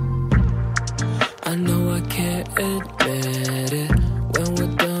 I know I can't admit it. When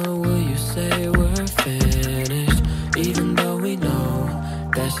we're done, will you say we're finished? Even though we know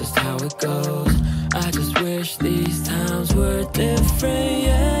that's just how it goes. I just wish these times were different,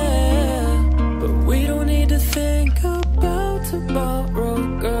 yeah. But we don't need to think about tomorrow,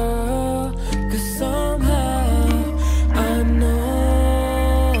 girl, 'cause somehow I know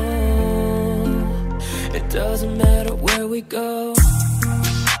it doesn't matter where we go.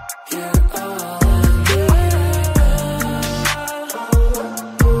 You're all I need right now.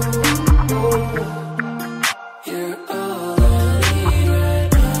 You're all I need right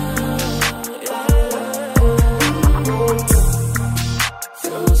now.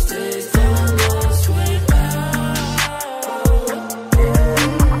 Those days I'm lost without.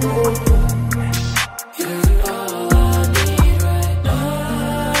 You're all I need right now.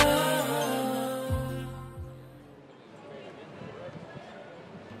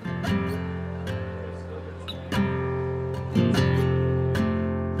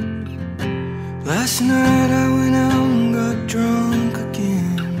 Last night I went out and got drunk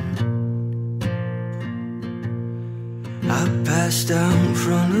again. I passed out in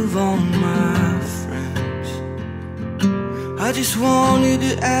front of all my friends. I just wanted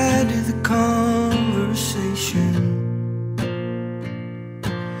to add to the conversation,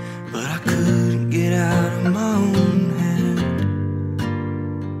 but I couldn't get out of my own head.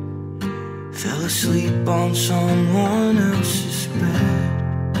 Fell asleep on someone else's bed.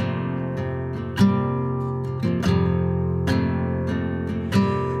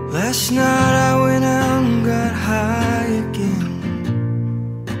 Last night I went out and got high again.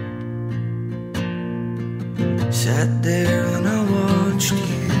 Sat there and I watched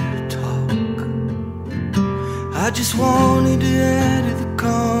you talk. I just wanted to add to the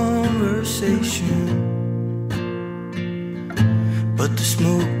conversation, but the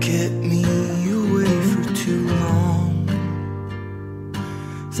smoke kept me away for too long.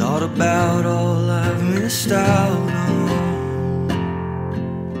 Thought about all I've missed out on.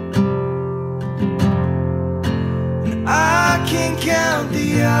 I can't count the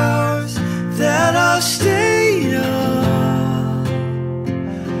hours that I stayed up,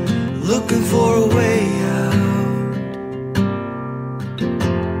 looking for a way out.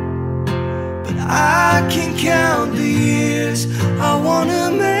 But I can count the years I wanna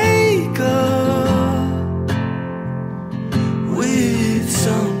make up with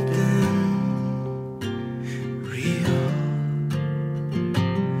something real.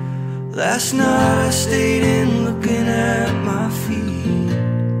 Last night I stayed in looking at my feet.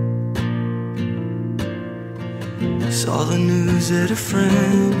 Saw the news that a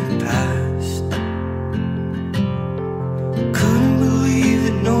friend had passed. Couldn't believe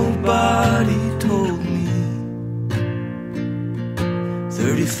that nobody told me.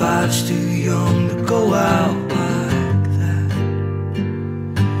 35's too young to go out like that.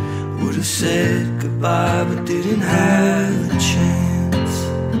 Would've said goodbye but didn't have a chance.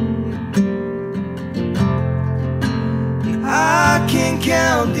 I can't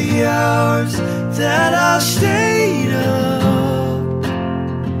count the hours that I stayed up,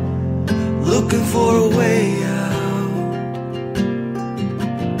 looking for a way out.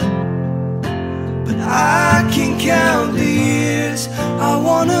 But I can count the years I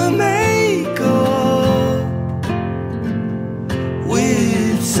wanna make up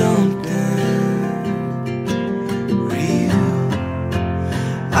with something real.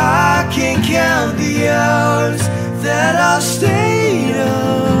 I can't count the hours that I stayed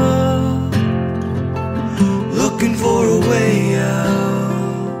up, looking for a way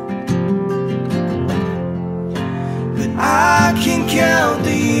out.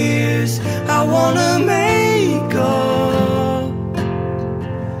 I wanna make up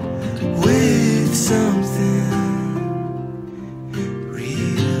with something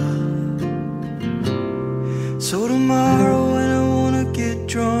real. So tomorrow when I wanna get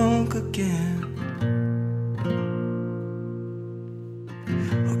drunk again,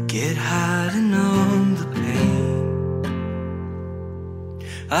 or get high to numb the pain,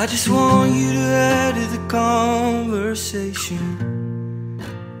 I just want you to add to the conversation.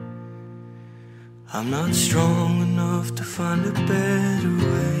 I'm not strong enough to find a better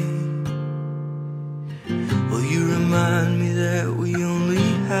way. Will you remind me that we only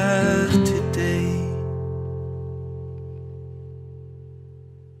have today?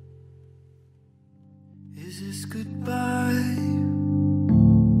 Is this goodbye?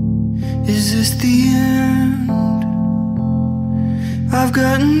 Is this the end? I've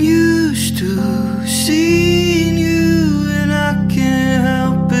gotten used to seeing you and I can't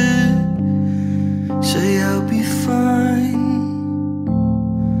help it. Say I'll be fine,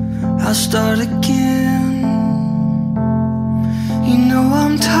 I'll start again. You know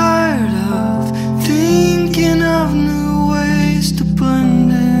I'm tired of thinking of new ways to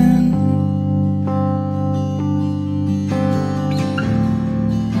blend in.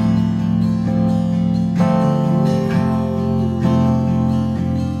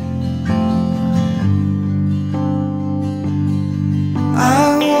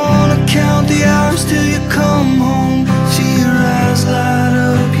 Count the hours till you come home. See your eyes light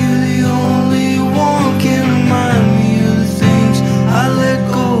up. You're the only one can remind me of the things I let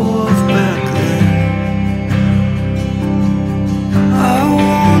go of back then. I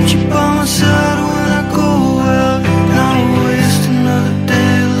want you by my side when I go out, and I'll waste another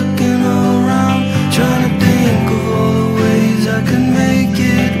day looking around, trying to think of all the ways I could make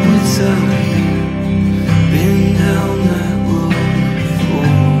it without you. Been down that road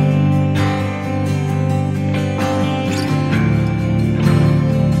before.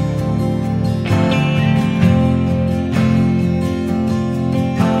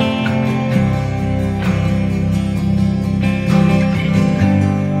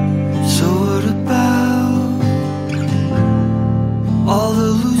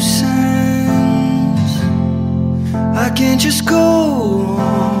 Can't just go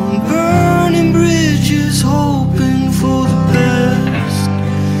on burning bridges, hoping for the best.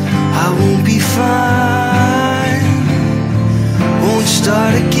 I won't be fine, won't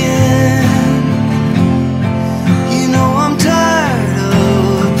start again. You know I'm tired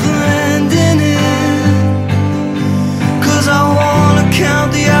of blending in, 'cause I wanna count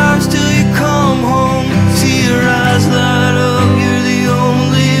the hours till you come home. See your eyes light up, you're the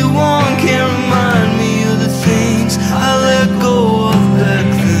only one can remind me of the things I let go of back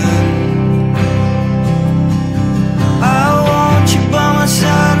then. I want you by my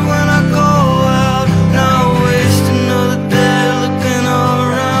side when I go out, not waste another day looking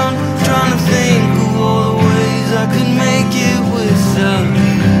around, trying to think of all the ways I could make it without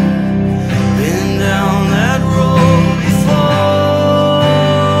you. Been down that road before.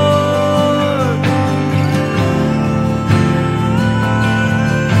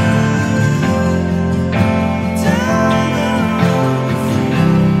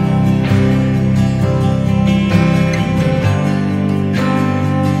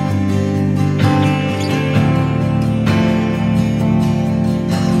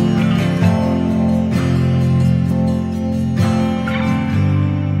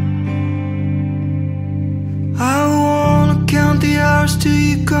 Till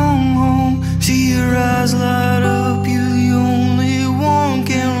you come home, see your eyes light up. You're the only one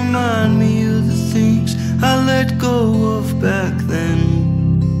can remind me of the things I let go of back then.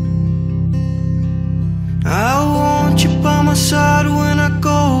 I want you by my side when I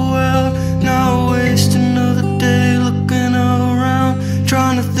go out, not waste another day looking around,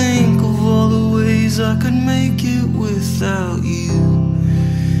 trying to think of all the ways I could make it without you.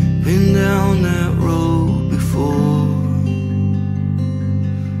 Been down that road before.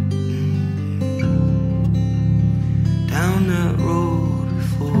 Down that road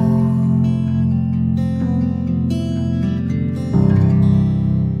before.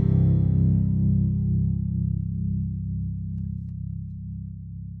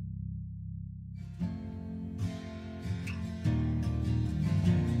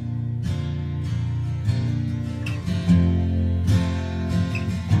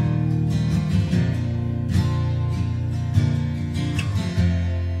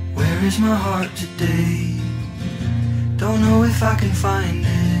 Where is my heart today? Don't know if I can find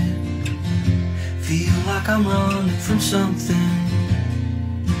it. Feel like I'm running from something.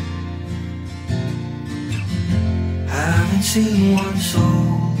 Haven't seen one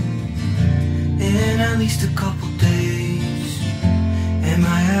soul at least a couple days. Am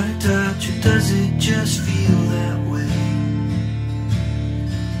I out of touch or does it just feel that way?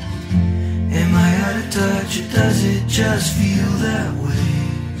 Am I out of touch or does it just feel that way?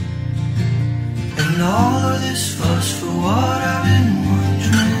 And all of this fuss for what I've been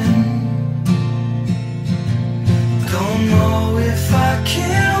wondering. Don't know if I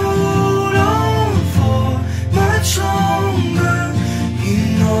can hold on for much longer. You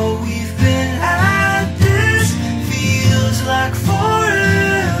know we've been at this, feels like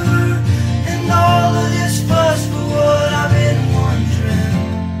forever. And all of this fuss for what I've been wondering.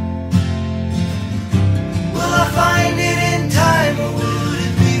 Will I find it in time or would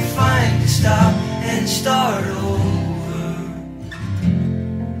it be fine to stop and start over?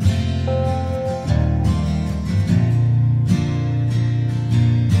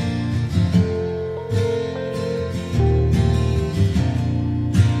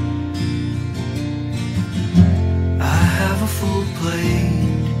 I have a full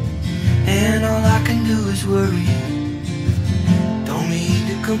plate and all I can do is worry. Don't mean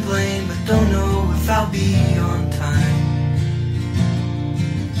to complain but don't know if I'll be on time.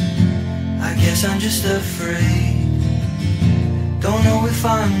 I guess I'm just afraid. Don't know if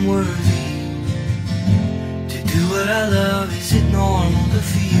I'm worthy to do what I love. Is it normal to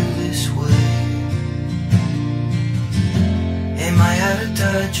feel this way? Am I out of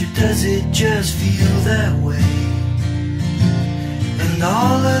touch or does it just feel that way? And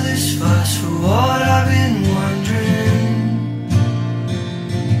all of this fuss for what I've been wondering.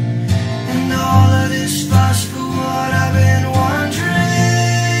 And all of this fuss for what I've been wondering.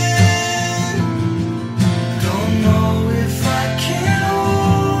 Don't know if I can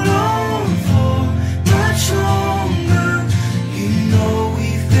hold on for much longer. You know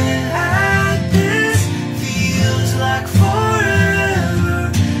we've been at this, feels like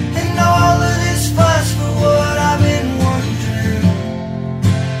forever. And all of this fuss for what I've been wondering.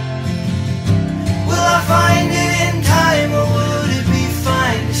 Will I find it in time or would it be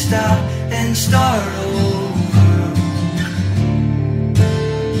fine to stop and start over?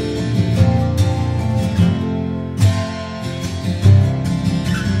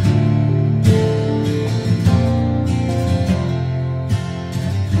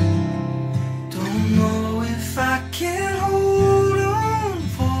 Don't know if I can hold on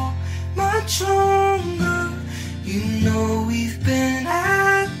for much longer. You know we've been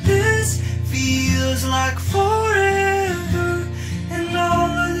at this, feels like forever. And all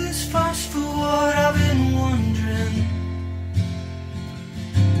of this fuss for what I've been wondering.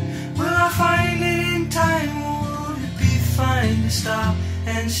 Will I find it in time or would it be fine to stop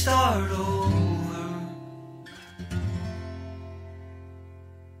and start over?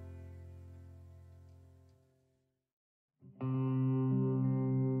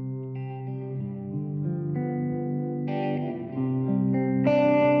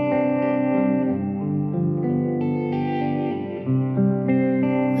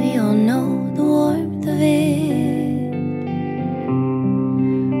 We all know the warmth of it.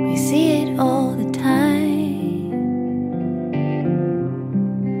 We see it all the time.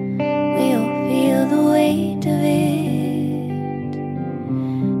 We all feel the weight of it.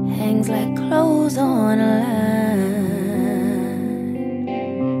 Hangs like clothes on a line.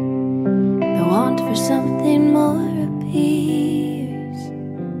 The want for something more appears,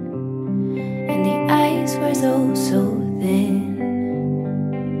 and the ice wears oh so thin.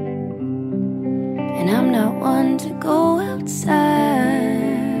 And I'm not one to go outside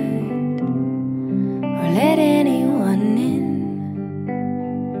or let anyone in.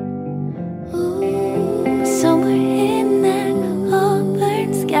 Ooh, somewhere in that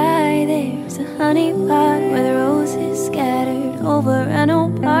Auburn sky, there's a honey pot with roses scattered over an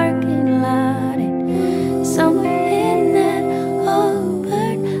old parking lot. And somewhere in that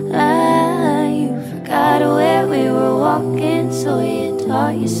Auburn line, you forgot where we were walking, so you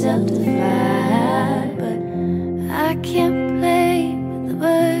taught yourself to fly. I can't blame the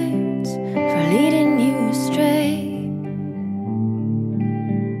birds for leading you astray.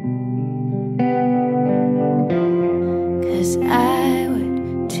 'Cause I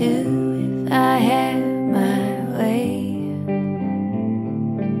would too if I had my way.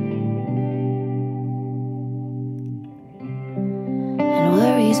 And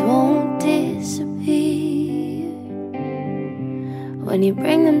worries won't disappear when you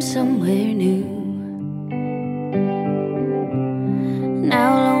bring them somewhere new.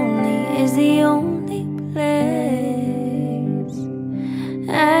 Now lonely is the only place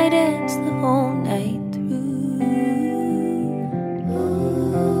I dance the whole night through.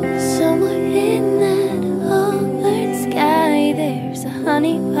 Somewhere in that Auburn sky, there's a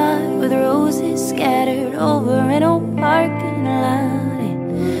honey pot with roses scattered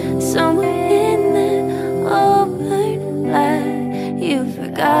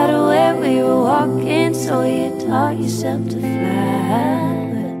forgot where we were walking, so you taught yourself to fly.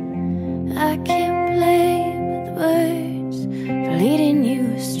 But I can't blame the birds for leading you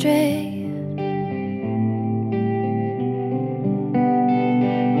astray.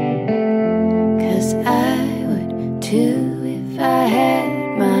 'Cause I would too if I had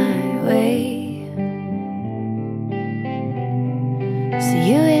my way. So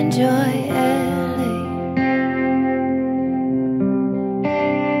you enjoy LA.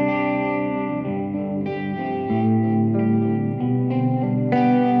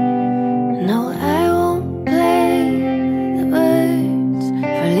 No, I won't blame the birds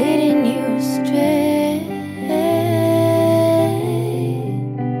for leading you astray.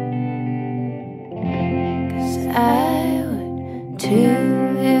 'Cause I would too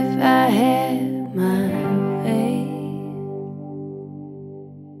if I had my way.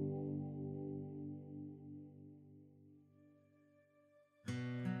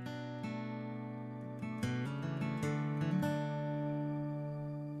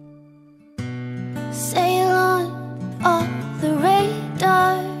 Sail on off the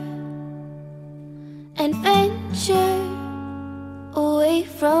radar and venture away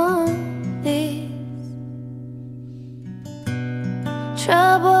from this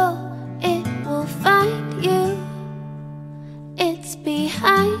trouble. It will find you, it's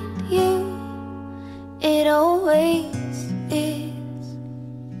behind you, it always is.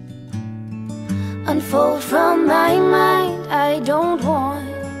 Unfold from my mind, I don't want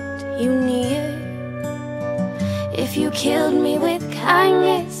you near. If you killed me with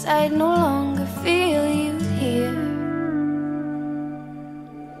kindness, I'd no longer feel you here.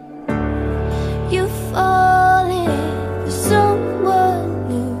 You've fallen for someone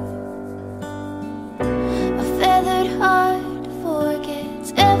new. A feathered heart forgets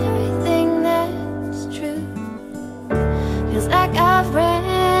everything that's true. Feels like I've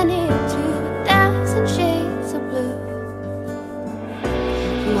ran into 1,000 shades of blue.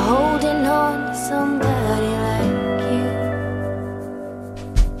 I'm holding on to somebody like you.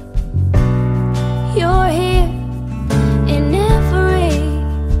 You're here in every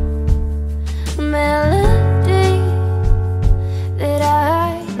melody that I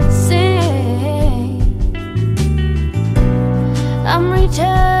sing. I'm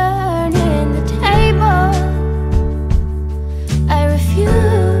returning the table. I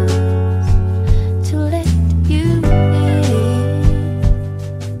refuse to let you in.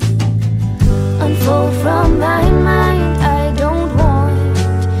 Unfold from my mind, I don't want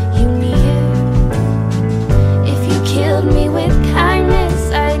you near. If you killed me with kindness,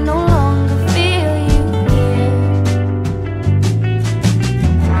 I no longer feel you here.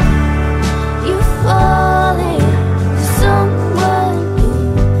 You've fallen for someone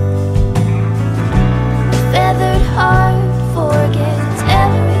new. A feathered heart forgets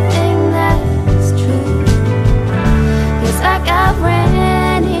everything that's true. Feels like I've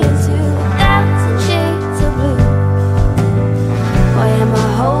ran into 1,000 shades of blue. Why am I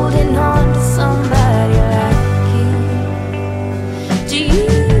holding on to somebody like you? Do you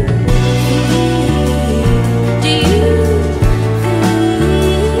feel? Do you feel?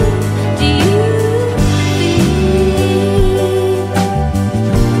 Do you feel?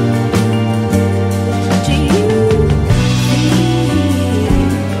 Do you feel?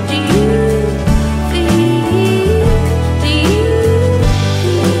 Do you feel? Do you feel?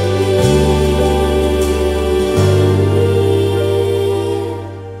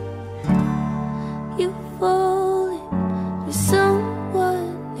 You've fallen for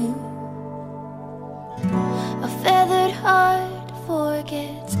someone new. A feathered heart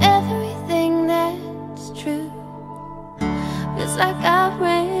forgets everything that's true. Feels like I've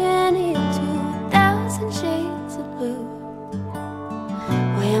ran into 1,000 shades of blue.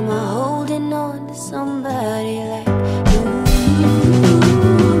 Why am I holding on to somebody like you?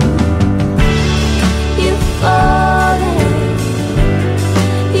 You've fallen,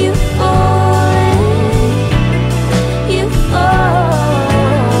 you've fallen, you've fallen.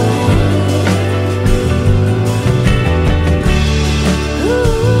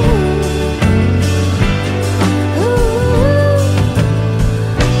 Ooh, ooh.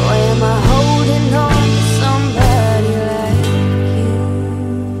 Why am I holding on to somebody like you?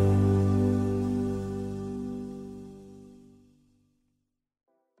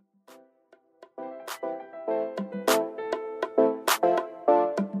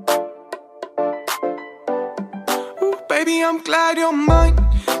 Ooh, baby, I'm glad you're mine,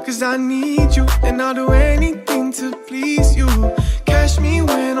 'cause I need you, and I'll do anything to please you. Catch me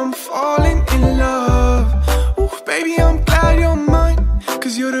when I'm falling in love. Ooh, baby, I'm glad you're mine,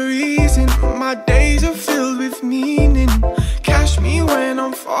 'cause you're the reason my days are filled with meaning. Catch me when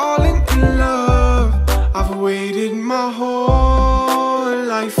I'm falling in love. I've waited my whole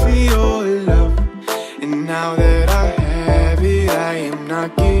life for your love, and now that I have it, I am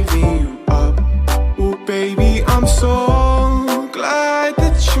not giving you up. Ooh, baby, I'm so glad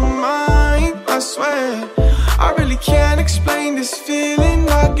that you're mine. I swear, I really can't explain this feeling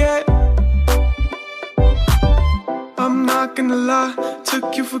I get. I'm not gonna lie,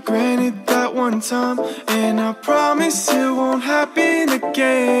 took you for granted that one time, and I promise it won't happen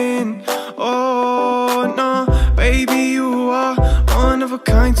again. Oh no, baby, you are one of a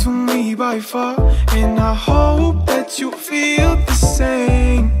kind to me by far, and I hope that you feel the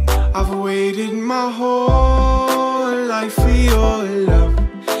same. I've waited my whole life for your love,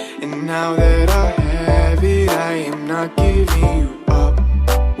 and now that I have it, I am not giving you up.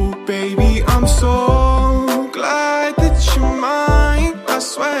 Ooh, baby, I'm so glad that you're mine. I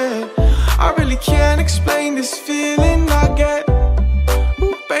swear, I really can't explain this feeling I get.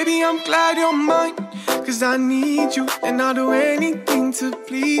 Ooh, baby, I'm glad you're mine, 'cause I need you, and I'll do anything to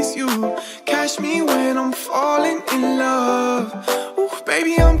please you. Catch me when I'm falling in love. Ooh,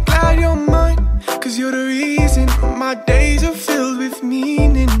 baby, I'm glad you're mine, 'cause you're the reason my days are filled with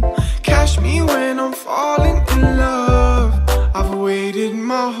meaning. Catch me when I'm falling in love. I've waited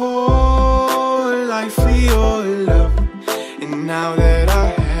my whole life for your love, and now that I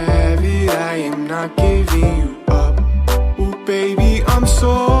have it, I am not giving you up. Ooh, baby, I'm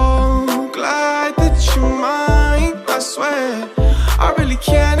so glad that you're mine. I swear, I really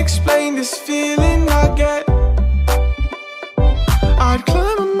can't explain this feeling I get. I'd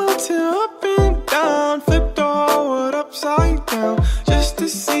climb a mountain up and down, flip the whole world upside down, just to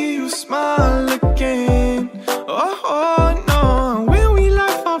see you smile again. Oh, oh no, when we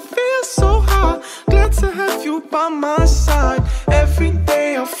laugh I feel so high. Glad to have you by my side. Every day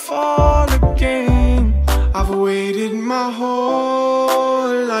I fall again. I've waited my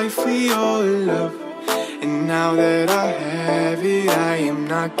whole life for your love, and now that I have it, I am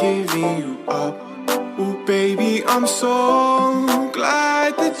not giving you up. Ooh, baby, I'm so glad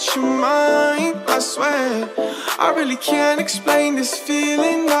that you're mine. I swear, I really can't explain this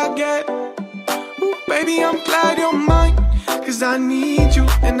feeling I get. Ooh, baby, I'm glad you're mine, 'cause I need you,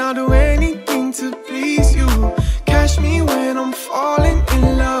 and I'll do anything to please you. Catch me when I'm falling in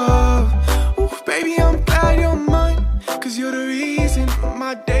love. Ooh, baby, I'm glad you're mine, 'cause you're the reason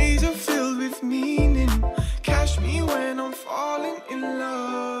my days are filled with meaning. Catch me when I'm falling in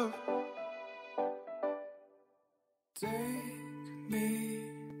love.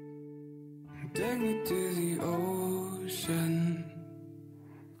 Take me to the ocean,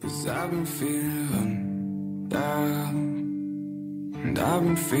 'cause I've been feeling run down, and I've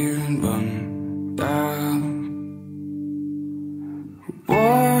been feeling run down.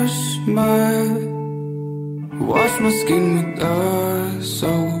 Wash my skin with the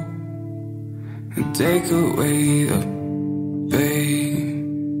soap, and take away the pain,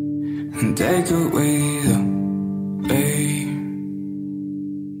 and take away the pain.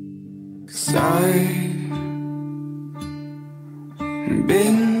 'Cause I've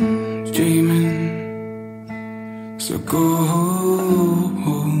been dreaming so cold,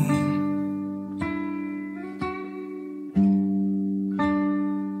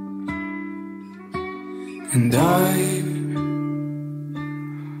 and I've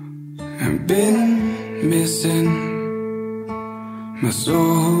been missing my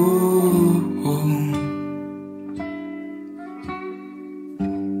soul.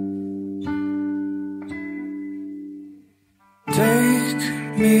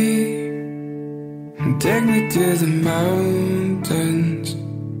 Take me to the mountains,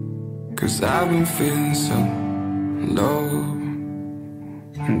 'cause I've been feeling so low,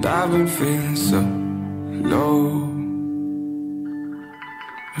 and I've been feeling so low.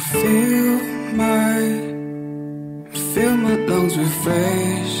 I fill my lungs with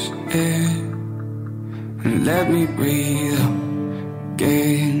fresh air, and let me breathe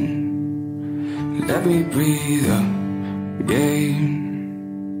again, let me breathe again.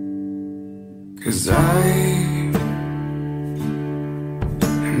 'Cause I've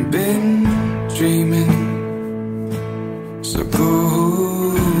been dreaming so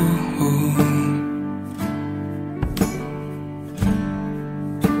cold,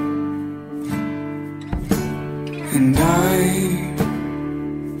 and I've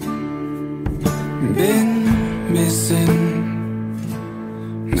been missing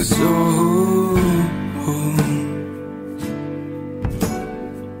the soul.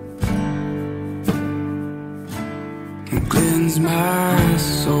 Cleanse my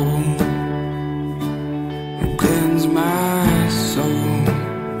soul, cleanse my soul,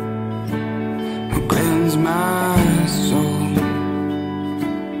 cleanse my soul,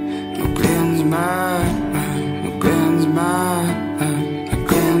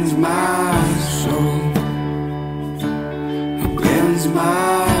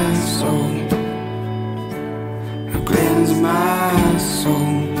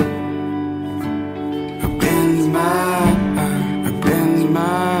 soul. How cleanse my how cleanse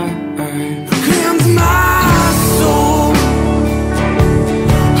my how cleanse my soul.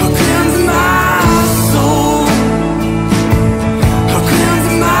 How cleanse my soul. How cleanse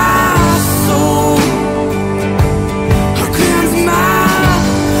my soul. How cleanse my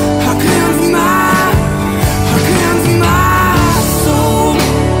how cleanse my how cleanse my soul.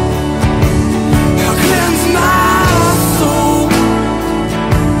 How cleanse my soul.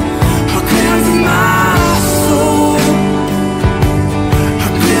 How cleanse my soul.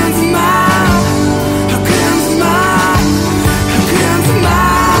 How cleanse my how cleanse my how cleanse my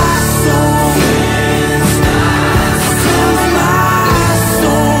soul. How cleanse my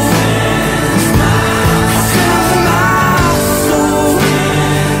soul. How cleanse my soul.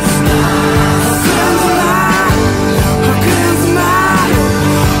 How cleanse my how cleanse my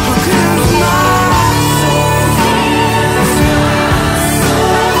how cleanse my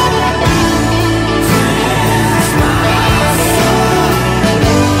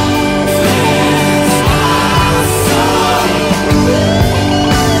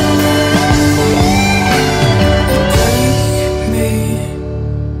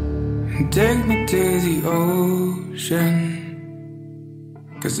Take me to the ocean,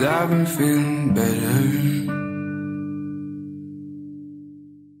 'cause I've been feeling better.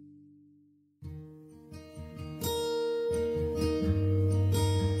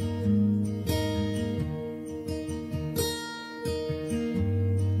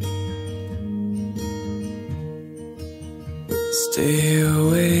 Stay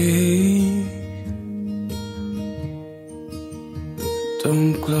awake.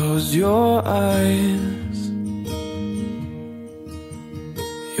 Don't close your eyes.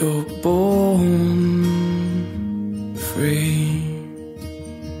 You're born free.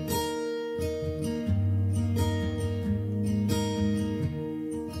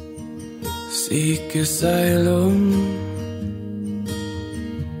 Seek asylum.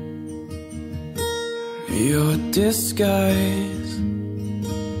 Your disguise.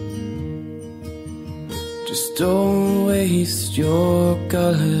 Just don't waste your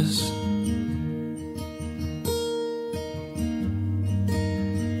colors.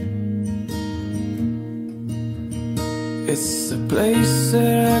 It's the place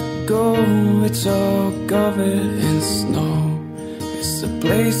that I go, it's all covered in snow. It's the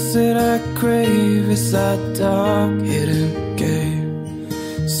place that I crave, it's that dark hidden cave.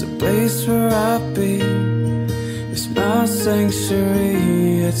 It's the place where I'll be, it's my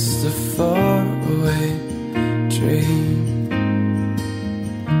sanctuary. It's the faraway dream.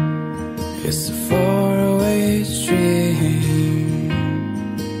 It's a faraway dream.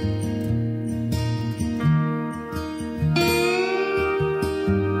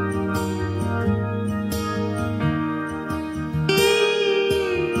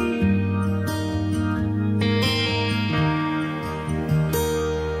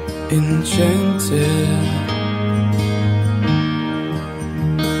 Enchanted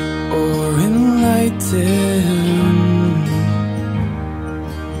or enlightened,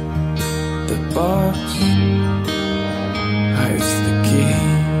 the box hides the key.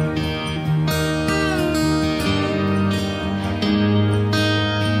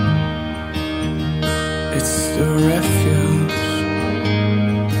 It's the refuge,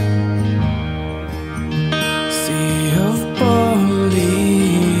 sea of barley.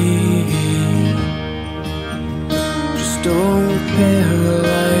 Just don't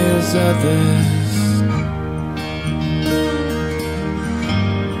paralyze others.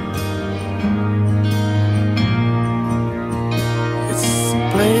 It's the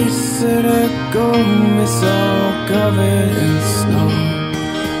place that I go, it's all covered in snow.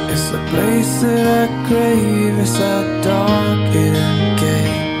 It's the place that I crave, it's that dark hidden cave.